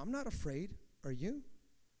 I'm not afraid. Are you?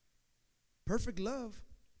 Perfect love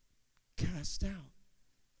casts out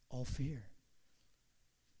all fear.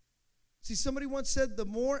 See, somebody once said, the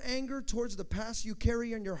more anger towards the past you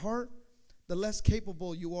carry in your heart, the less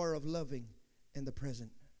capable you are of loving in the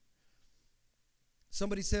present.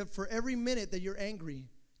 Somebody said, for every minute that you're angry,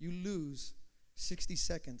 you lose 60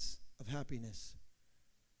 seconds of happiness.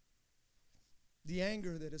 The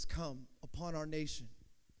anger that has come upon our nation,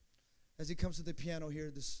 as he comes to the piano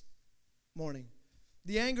here this morning.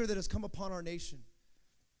 The anger that has come upon our nation,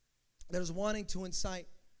 that is wanting to incite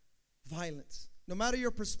violence. No matter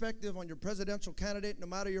your perspective on your presidential candidate, no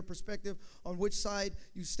matter your perspective on which side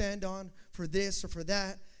you stand on for this or for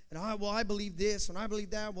that, and I believe this and I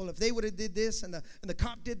believe that. Well, if they would have did this and the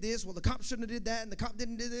cop did this, well, the cop shouldn't have did that and the cop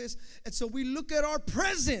didn't do this. And so we look at our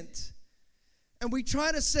present and we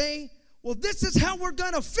try to say, well, this is how we're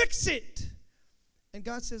going to fix it. And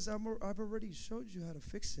God says, I've already showed you how to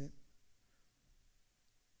fix it.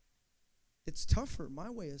 It's tougher. My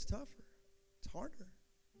way is tougher. It's harder.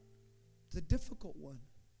 It's a difficult one.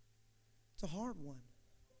 It's a hard one.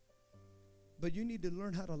 But you need to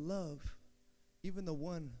learn how to love even the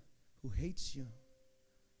one who hates you.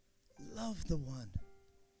 Love the one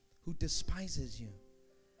who despises you.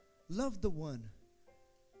 Love the one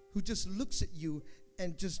who just looks at you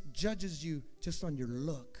and just judges you just on your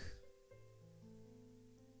look.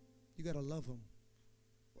 You got to love them.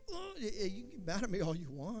 Oh, you can get mad at me all you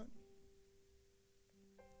want.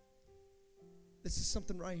 This is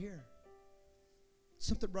something right here.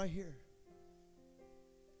 Something right here.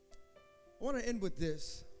 I want to end with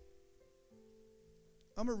this.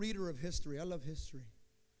 I'm a reader of history. I love history.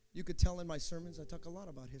 You could tell in my sermons I talk a lot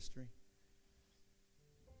about history.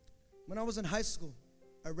 When I was in high school,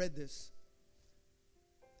 I read this.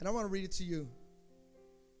 And I want to read it to you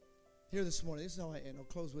here this morning. This is how I end. I'll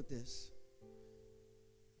close with this.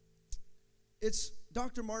 It's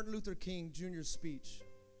Dr. Martin Luther King Jr.'s speech.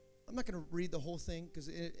 I'm not going to read the whole thing because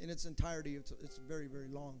in its entirety, it's very, very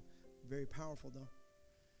long, very powerful though.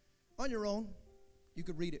 On your own, you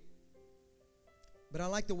could read it. But I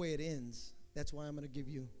like the way it ends. That's why I'm going to give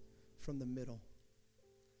you from the middle.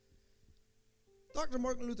 Dr.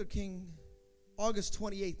 Martin Luther King, August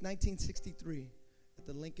 28, 1963, at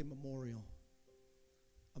the Lincoln Memorial.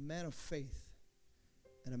 A man of faith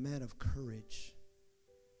and a man of courage.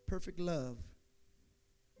 Perfect love.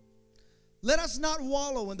 Let us not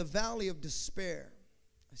wallow in the valley of despair.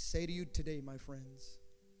 I say to you today, my friends.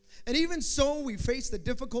 And even so, we face the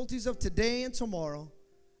difficulties of today and tomorrow.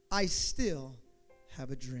 I still have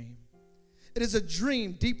a dream. It is a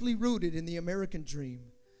dream deeply rooted in the American dream.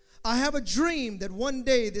 I have a dream that one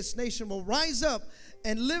day this nation will rise up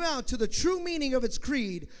and live out to the true meaning of its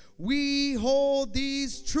creed. We hold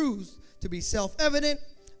these truths to be self-evident,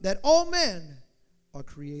 that all men are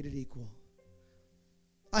created equal.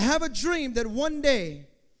 I have a dream that one day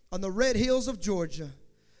on the red hills of Georgia,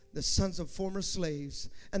 the sons of former slaves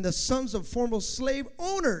and the sons of former slave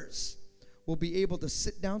owners will be able to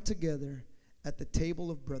sit down together at the table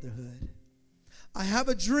of brotherhood. I have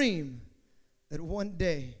a dream that one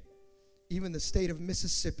day, even the state of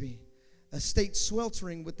Mississippi, a state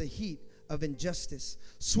sweltering with the heat of injustice,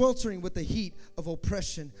 sweltering with the heat of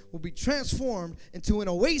oppression, will be transformed into an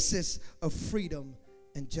oasis of freedom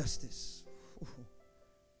and justice. Ooh.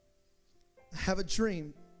 I have a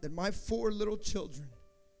dream that my 4 little children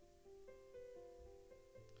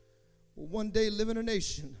will one day live in a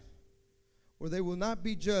nation where they will not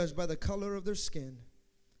be judged by the color of their skin,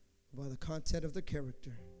 by the content of their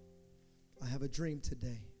character. I have a dream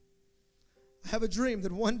today. I have a dream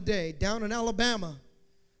that one day down in Alabama,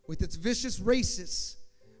 with its vicious racists,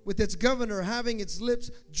 with its governor having its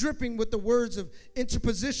lips dripping with the words of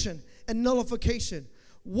interposition and nullification,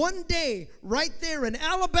 one day right there in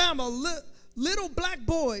Alabama, little black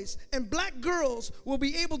boys and black girls will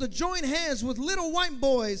be able to join hands with little white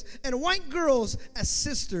boys and white girls as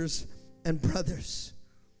sisters and brothers.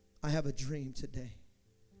 I have a dream today.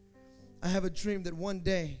 I have a dream that one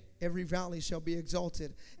day every valley shall be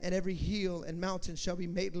exalted and every hill and mountain shall be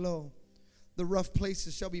made low. The rough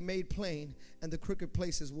places shall be made plain and the crooked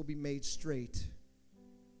places will be made straight.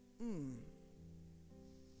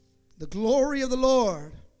 The glory of the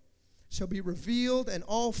Lord shall be revealed and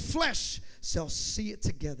all flesh shall see it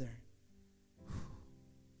together.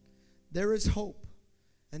 There is hope,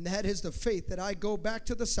 and that is the faith that I go back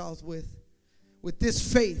to the south with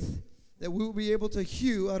this faith that we will be able to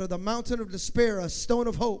hew out of the mountain of despair a stone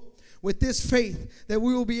of hope. With this faith that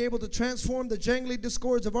we will be able to transform the jangly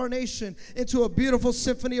discords of our nation into a beautiful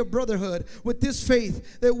symphony of brotherhood. With this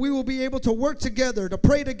faith that we will be able to work together, to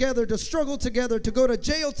pray together, to struggle together, to go to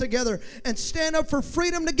jail together, and stand up for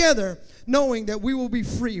freedom together, knowing that we will be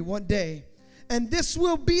free one day. And this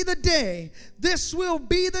will be the day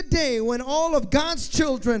when all of God's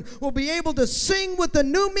children will be able to sing with the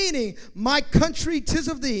new meaning, my country, 'tis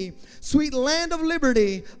of thee, sweet land of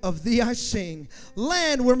liberty, of thee I sing.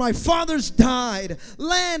 Land where my fathers died,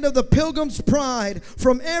 land of the pilgrim's pride,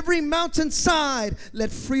 from every mountainside let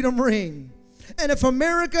freedom ring. And if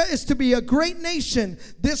America is to be a great nation,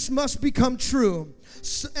 this must become true.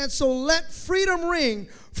 And so let freedom ring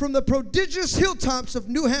from the prodigious hilltops of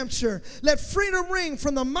New Hampshire. Let freedom ring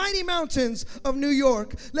from the mighty mountains of New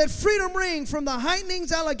York. Let freedom ring from the heightening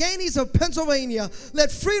Alleghenies of Pennsylvania. Let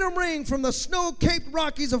freedom ring from the snow-capped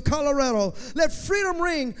Rockies of Colorado. Let freedom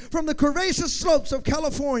ring from the curvaceous slopes of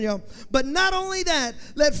California. But not only that,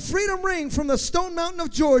 let freedom ring from the Stone Mountain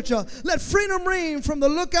of Georgia. Let freedom ring from the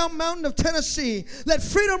Lookout Mountain of Tennessee. Let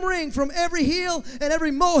freedom ring from every hill and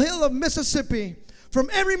every molehill of Mississippi. From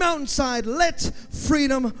every mountainside, let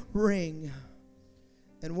freedom ring.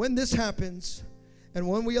 And when this happens, and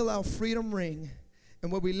when we allow freedom ring, and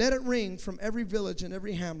when we let it ring from every village and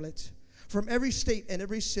every hamlet, from every state and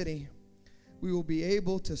every city, we will be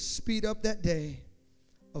able to speed up that day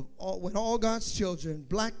of when all God's children,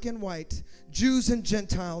 black and white, Jews and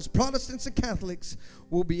Gentiles, Protestants and Catholics,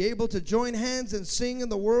 will be able to join hands and sing in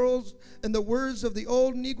the words of the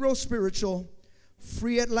old Negro spiritual,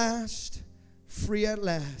 free at last, free at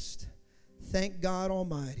last. Thank God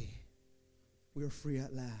Almighty, we're free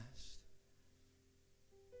at last.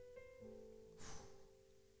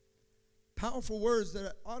 Powerful words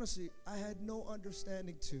that honestly I had no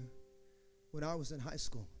understanding to when I was in high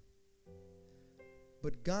school.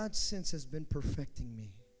 But God since has been perfecting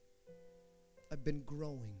me. I've been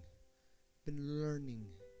growing, been learning,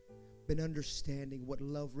 been understanding what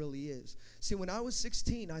love really is. See, when I was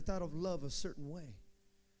 16, I thought of love a certain way.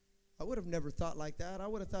 I would have never thought like that. I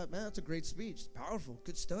would have thought, man, that's a great speech. It's powerful,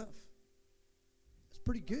 good stuff. It's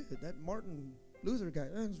pretty good. That Martin Luther guy,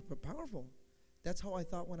 that was powerful. That's how I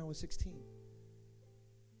thought when I was 16.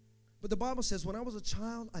 But the Bible says when I was a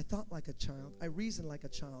child, I thought like a child. I reasoned like a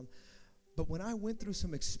child. But when I went through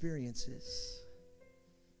some experiences,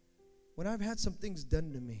 when I've had some things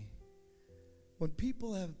done to me, when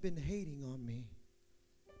people have been hating on me,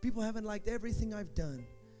 people haven't liked everything I've done.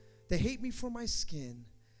 They hate me for my skin.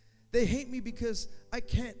 They hate me because I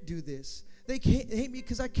can't do this. They hate me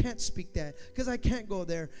because I can't speak that, because I can't go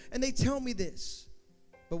there. And they tell me this.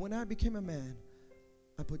 But when I became a man,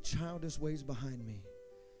 I put childish ways behind me.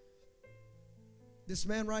 This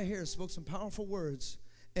man right here spoke some powerful words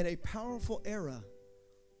in a powerful era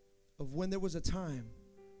of when there was a time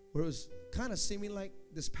where it was kind of seeming like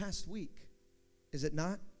this past week. Is it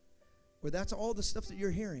not? Where that's all the stuff that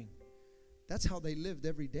you're hearing. That's how they lived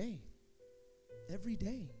every day. Every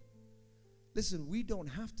day. Listen, we don't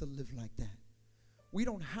have to live like that. We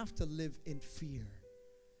don't have to live in fear.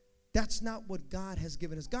 That's not what God has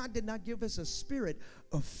given us. God did not give us a spirit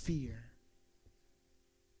of fear.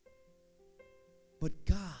 But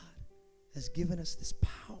God has given us this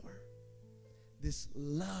power, this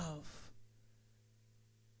love,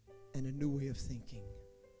 and a new way of thinking.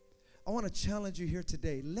 I want to challenge you here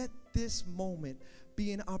today. Let this moment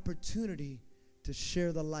be an opportunity to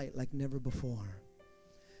share the light like never before.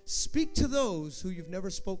 Speak to those who you've never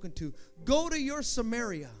spoken to. Go to your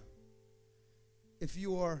Samaria if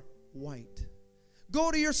you are white.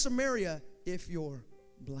 Go to your Samaria if you're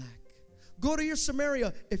black. Go to your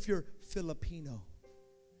Samaria if you're Filipino.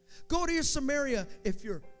 Go to your Samaria if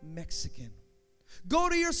you're Mexican. Go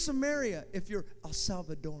to your Samaria if you're El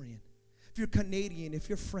Salvadorian, if you're Canadian, if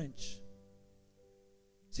you're French.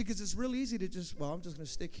 See, because it's real easy to just, well, I'm just going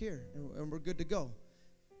to stick here and we're good to go.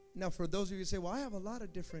 Now, for those of you who say, well, I have a lot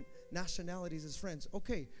of different nationalities as friends.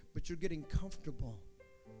 Okay, but you're getting comfortable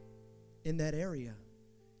in that area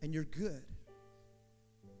and you're good.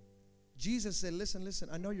 Jesus said, listen,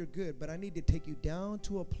 I know you're good, but I need to take you down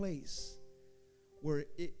to a place where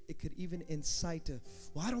it could even incite to,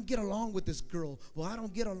 well, I don't get along with this girl. Well, I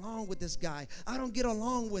don't get along with this guy. I don't get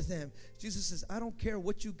along with him. Jesus says, I don't care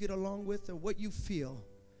what you get along with or what you feel.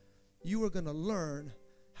 You are going to learn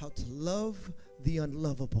how to love the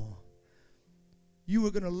unlovable. You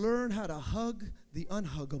are going to learn how to hug the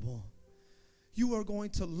unhuggable. You are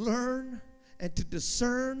going to learn and to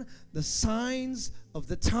discern the signs of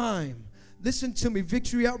the time. Listen to me,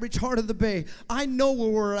 Victory Outreach, Heart of the Bay. I know where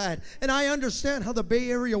we're at, and I understand how the Bay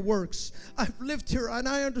Area works. I've lived here, and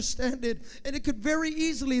I understand it, and it could very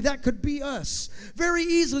easily, that could be us. Very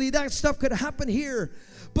easily, that stuff could happen here.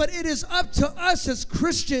 But it is up to us as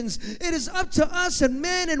Christians. It is up to us and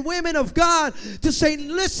men and women of God to say,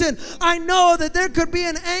 listen, I know that there could be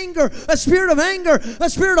an anger, a spirit of anger, a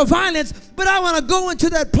spirit of violence, but I want to go into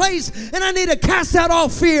that place and I need to cast out all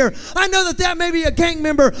fear. I know that may be a gang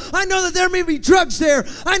member. I know that there may be drugs there.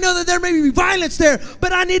 I know that there may be violence there,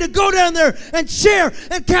 but I need to go down there and share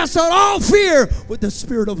and cast out all fear with the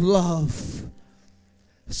spirit of love.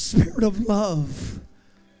 Spirit of love.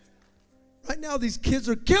 Right now, these kids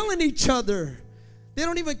are killing each other. They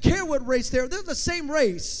don't even care what race they're the same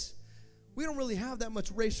race. We don't really have that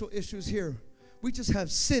much racial issues here. We just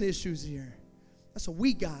have sin issues here. That's what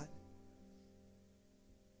we got.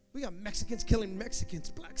 We got Mexicans killing Mexicans,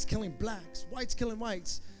 blacks killing blacks, whites killing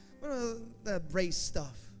whites. That race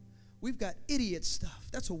stuff. We've got idiot stuff.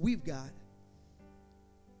 That's what we've got.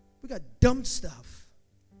 We got dumb stuff,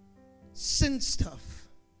 sin stuff.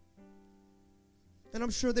 And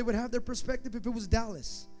I'm sure they would have their perspective if it was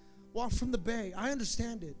Dallas. Walk from the Bay. I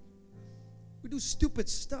understand it. We do stupid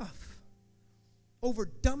stuff over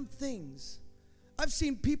dumb things. I've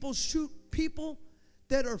seen people shoot people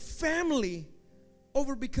that are family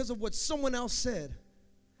over because of what someone else said.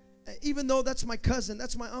 Even though that's my cousin,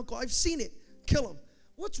 that's my uncle, I've seen it. Kill him.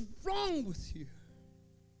 What's wrong with you?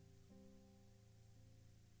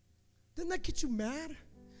 Doesn't that get you mad?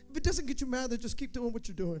 If it doesn't get you mad, then just keep doing what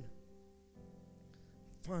you're doing.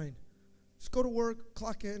 Fine. Just go to work,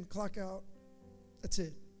 clock in, clock out. That's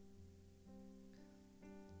it.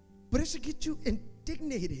 But it should get you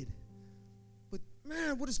indignated. But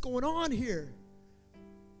man, what is going on here?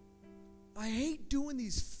 I hate doing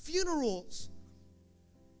these funerals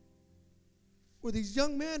where these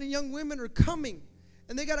young men and young women are coming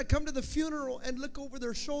and they got to come to the funeral and look over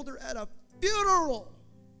their shoulder at a funeral.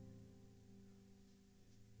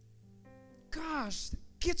 Gosh, that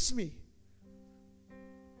gets me.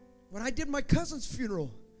 When I did my cousin's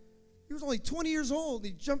funeral, he was only 20 years old.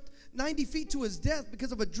 He jumped 90 feet to his death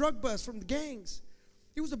because of a drug bust from the gangs.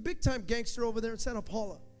 He was a big-time gangster over there in Santa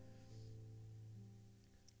Paula.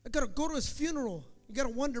 I got to go to his funeral. You got to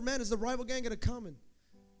wonder, man, is the rival gang going to come and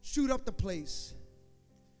shoot up the place?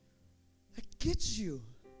 That gets you.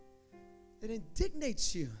 It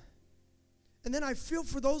indignates you. And then I feel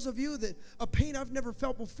for those of you that a pain I've never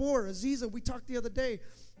felt before. Aziza, we talked the other day.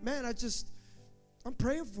 Man, I'm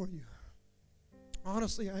praying for you.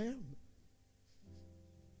 Honestly, I am.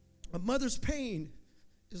 A mother's pain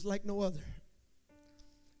is like no other.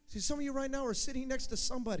 See, some of you right now are sitting next to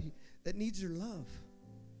somebody that needs your love.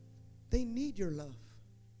 They need your love.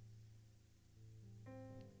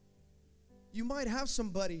 You might have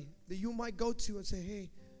somebody that you might go to and say,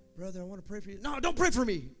 hey, brother, I want to pray for you. No, don't pray for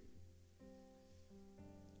me.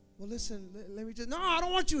 Well, listen, let me just, no, I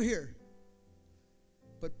don't want you here.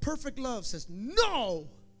 But perfect love says, no,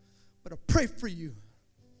 I'm going to pray for you.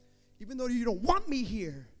 Even though you don't want me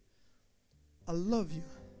here, I love you.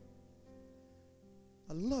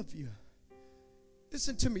 I love you.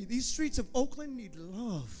 Listen to me. These streets of Oakland need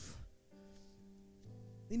love.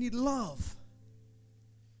 They need love.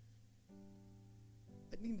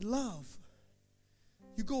 I need love.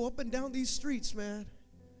 You go up and down these streets, man.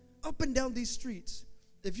 Up and down these streets.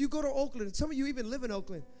 If you go to Oakland, and some of you even live in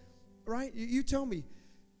Oakland, right? You tell me.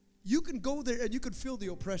 You can go there and you can feel the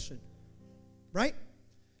oppression, right?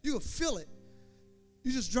 You can feel it.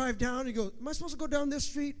 You just drive down and you go, am I supposed to go down this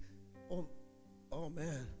street? Oh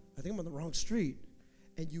man, I think I'm on the wrong street.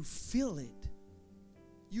 And you feel it.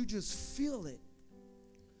 You just feel it.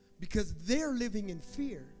 Because they're living in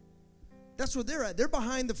fear. That's where they're at. They're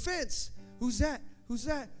behind the fence. Who's that? Who's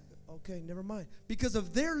that? Okay, never mind. Because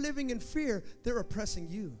of their living in fear, they're oppressing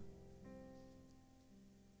you.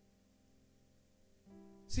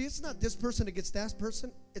 See, it's not this person against that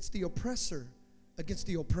person. It's the oppressor against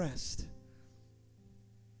the oppressed.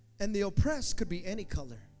 And the oppressed could be any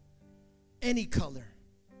color. Any color.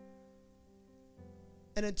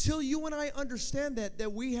 And until you and I understand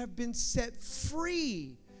that we have been set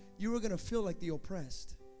free, you are going to feel like the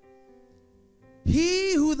oppressed.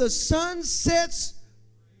 He who the Son sets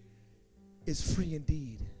is free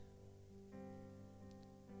indeed.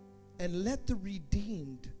 And let the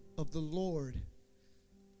redeemed of the Lord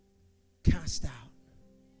cast out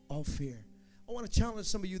all fear. I want to challenge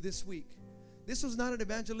some of you this week. This was not an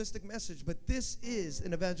evangelistic message, but this is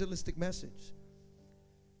an evangelistic message.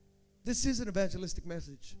 This is an evangelistic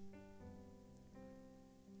message.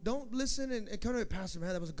 Don't listen and kind of, Pastor,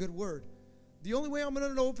 man, that was a good word. The only way I'm going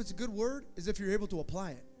to know if it's a good word is if you're able to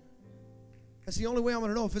apply it. That's the only way I'm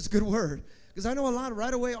going to know if it's a good word. Because I know a lot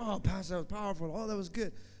right away, oh, Pastor, that was powerful. Oh, that was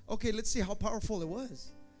good. Okay, let's see how powerful it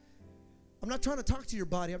was. I'm not trying to talk to your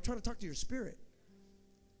body. I'm trying to talk to your spirit.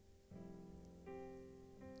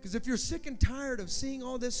 Because if you're sick and tired of seeing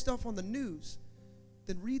all this stuff on the news,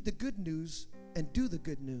 then read the good news and do the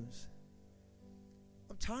good news.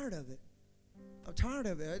 I'm tired of it. I'm tired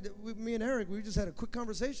of it. Me and Eric, we just had a quick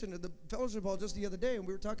conversation at the fellowship hall just the other day, and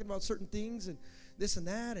we were talking about certain things and this and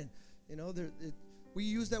that, and you know, we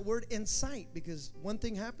use that word incite because one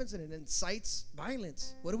thing happens and it incites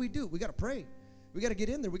violence. What do? We got to pray. We got to get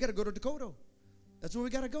in there. We got to go to Dakota. That's where we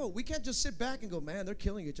got to go. We can't just sit back and go, man, they're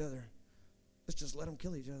killing each other. Let's just let them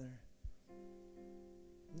kill each other.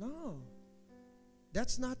 No.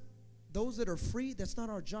 That's not those that are free, that's not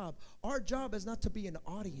our job. Our job is not to be an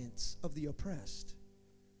audience of the oppressed.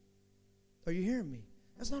 Are you hearing me?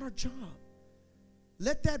 That's not our job.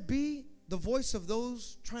 Let that be the voice of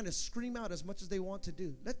those trying to scream out as much as they want to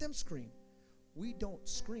do. Let them scream. We don't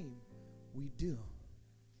scream. We do.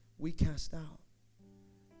 We cast out.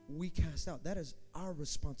 We cast out. That is our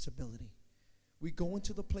responsibility. We go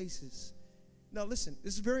into the places. Now listen,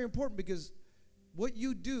 this is very important because what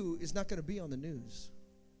you do is not going to be on the news.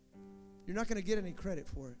 You're not going to get any credit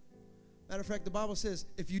for it. Matter of fact, the Bible says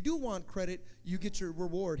if you do want credit, you get your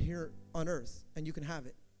reward here on earth and you can have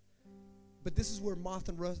it. But this is where moth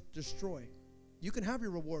and rust destroy. You can have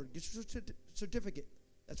your reward, get your certificate.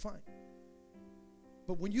 That's fine.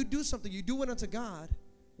 But when you do something, you do it unto God,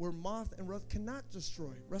 where moth and rust cannot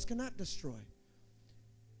destroy. Rust cannot destroy.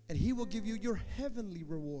 And he will give you your heavenly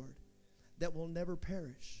reward that will never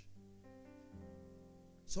perish.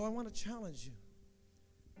 So I want to challenge you.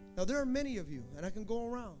 Now, there are many of you, and I can go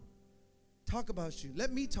around, talk about you.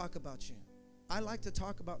 Let me talk about you. I like to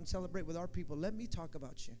talk about and celebrate with our people. Let me talk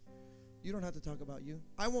about you. You don't have to talk about you.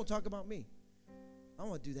 I won't talk about me. I don't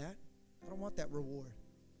want to do that. I don't want that reward.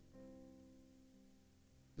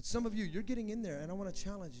 But some of you, you're getting in there, and I want to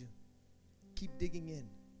challenge you. Keep digging in.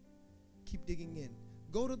 Keep digging in.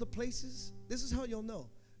 Go to the places. This is how you'll know.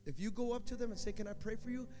 If you go up to them and say, can I pray for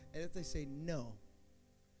you? And if they say no,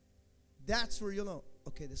 that's where you'll know,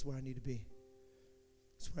 okay, this is where I need to be.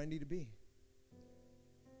 That's where I need to be.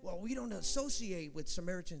 Well, we don't associate with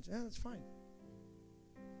Samaritans. Yeah, that's fine.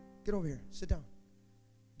 Get over here. Sit down.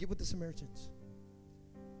 Get with the Samaritans.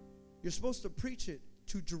 You're supposed to preach it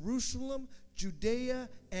to Jerusalem, Judea,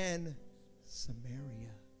 and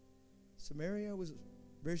Samaria. Samaria was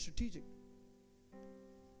very strategic.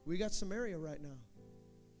 We got Samaria right now.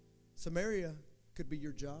 Samaria could be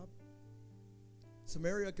your job.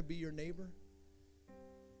 Samaria could be your neighbor.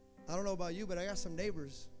 I don't know about you, but I got some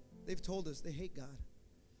neighbors. They've told us they hate God.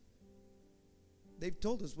 They've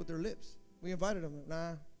told us with their lips. We invited them.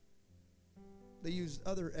 Nah. They used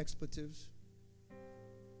other expletives.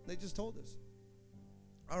 They just told us.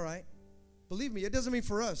 All right. Believe me, it doesn't mean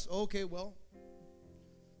for us. Okay, well,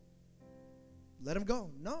 let them go.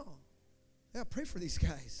 No. Yeah, pray for these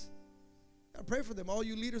guys. I pray for them, all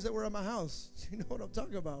you leaders that were at my house. You know what I'm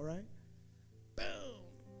talking about, right? Boom.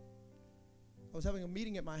 I was having a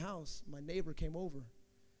meeting at my house. My neighbor came over.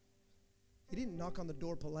 He didn't knock on the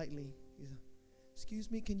door politely. He said,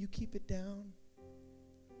 excuse me, can you keep it down?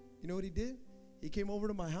 You know what he did? He came over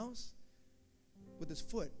to my house with his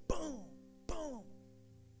foot. Boom, boom.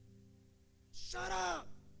 Shut up.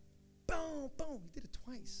 Boom, boom. He did it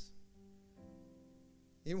twice.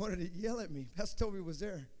 He wanted to yell at me. Pastor Toby was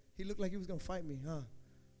there. He looked like he was going to fight me, huh?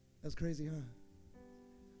 That's crazy, huh?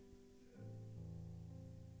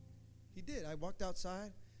 He did. I walked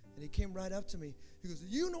outside, and he came right up to me. He goes,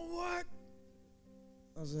 you know what?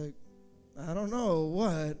 I was like, I don't know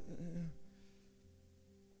what.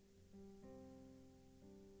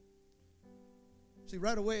 See,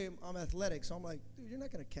 right away, I'm athletic, so I'm like, dude, you're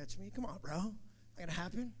not going to catch me. Come on, bro. Not going to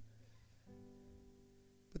happen.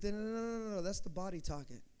 But then, no, that's the body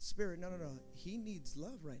talking. Spirit, no. He needs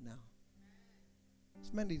love right now.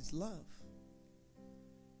 This man needs love.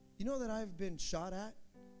 You know that I've been shot at?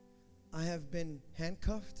 I have been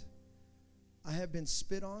handcuffed. I have been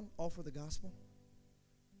spit on, all for the gospel.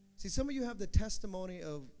 See, some of you have the testimony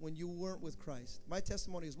of when you weren't with Christ. My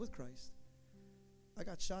testimony is with Christ. I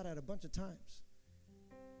got shot at a bunch of times.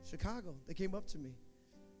 Chicago, they came up to me.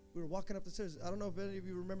 We were walking up the stairs. I don't know if any of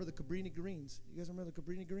you remember the Cabrini Greens. You guys remember the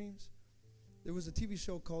Cabrini Greens? There was a TV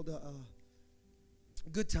show called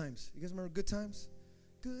Good Times. You guys remember Good Times?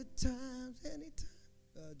 Good Times,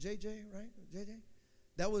 anytime. JJ, right? JJ?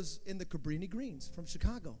 That was in the Cabrini Greens from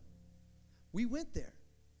Chicago. We went there.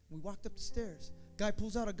 We walked up the stairs. Guy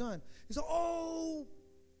pulls out a gun. He's like, oh!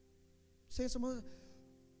 Saying some other.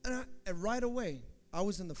 And right away, I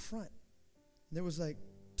was in the front. And there was like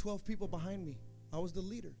 12 people behind me. I was the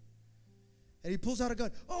leader. And he pulls out a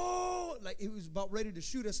gun. Oh! Like he was about ready to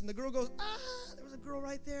shoot us. And the girl goes, ah! There was a girl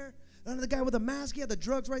right there. And the guy with the mask, he had the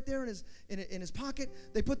drugs right there in his pocket.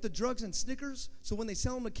 They put the drugs in Snickers. So when they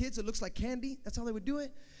sell them to kids, it looks like candy. That's how they would do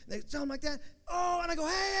it. They sell them like that. Oh! And I go,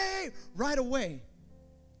 hey! Right away.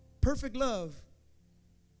 Perfect love.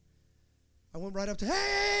 I went right up to,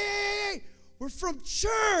 hey! We're from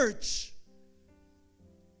church.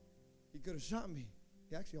 He could have shot me.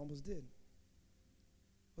 He actually almost did.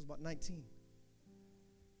 I was about 19.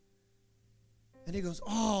 And he goes,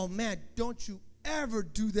 oh, man, don't you ever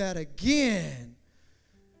do that again.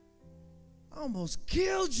 I almost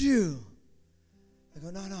killed you. I go,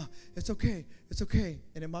 no, it's okay. It's okay.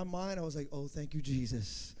 And in my mind, I was like, oh, thank you,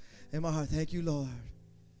 Jesus. in my heart, thank you, Lord.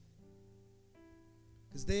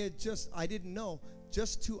 Because they had I didn't know,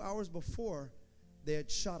 just 2 hours before, they had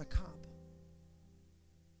shot a cop.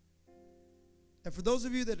 And for those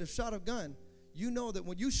of you that have shot a gun, you know that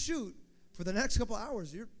when you shoot, for the next couple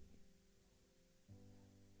hours, you're,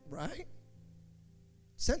 right?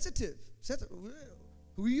 Sensitive.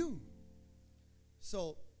 Who are you?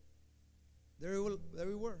 So, there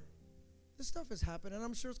we were. This stuff has happened, and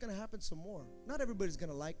I'm sure it's going to happen some more. Not everybody's going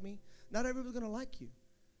to like me. Not everybody's going to like you.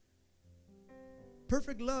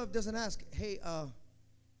 Perfect love doesn't ask, hey,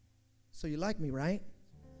 so you like me, right?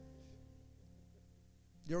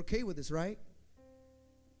 You're okay with this, right?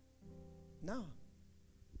 No.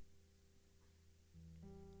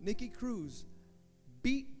 Nicky Cruz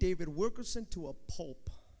beat David Wilkerson to a pulp.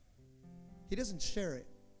 He doesn't share it,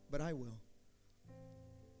 but I will.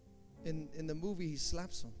 In the movie, he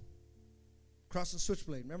slaps him. Cross the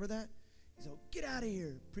switchblade. Remember that? He's like, get out of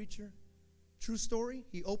here, preacher. True story.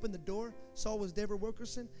 He opened the door, saw it was David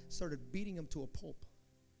Wilkerson, started beating him to a pulp.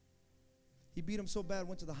 He beat him so bad,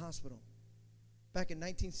 went to the hospital. Back in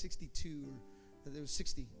 1962, or it was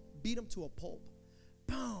 60. Beat him to a pulp.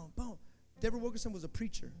 Boom, boom. David Wilkerson was a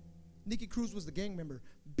preacher. Nicky Cruz was the gang member.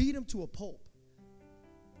 Beat him to a pulp.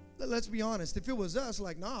 Let's be honest. If it was us,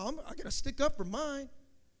 like, nah, I got to stick up for mine.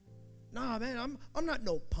 Nah, man, I'm not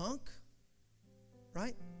no punk.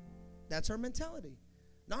 Right? That's our mentality.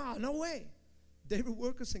 Nah, no way. David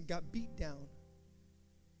Wilkerson got beat down,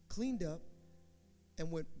 cleaned up,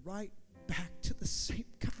 and went right back to the same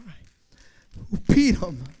guy who beat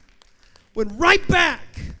him. Went right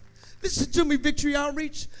back. Listen to me, Victory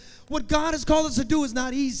Outreach. What God has called us to do is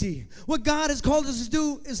not easy. What God has called us to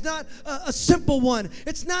do is not a simple one.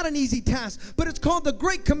 It's not an easy task, but it's called the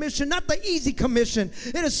Great Commission, not the easy commission.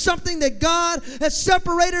 It is something that God has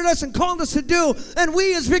separated us and called us to do. And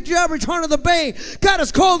we as Victory Outreach Heart of the Bay, God has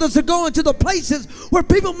called us to go into the places where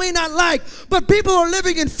people may not like, but people are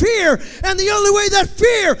living in fear. And the only way that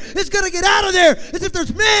fear is going to get out of there is if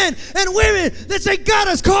there's men and women that say, God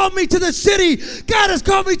has called me to this city. God has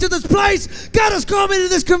called me to this place. God has called me to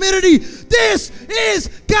this community. This is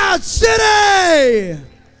God's city.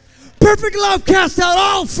 Perfect love casts out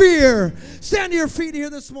all fear. Stand to your feet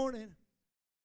here this morning.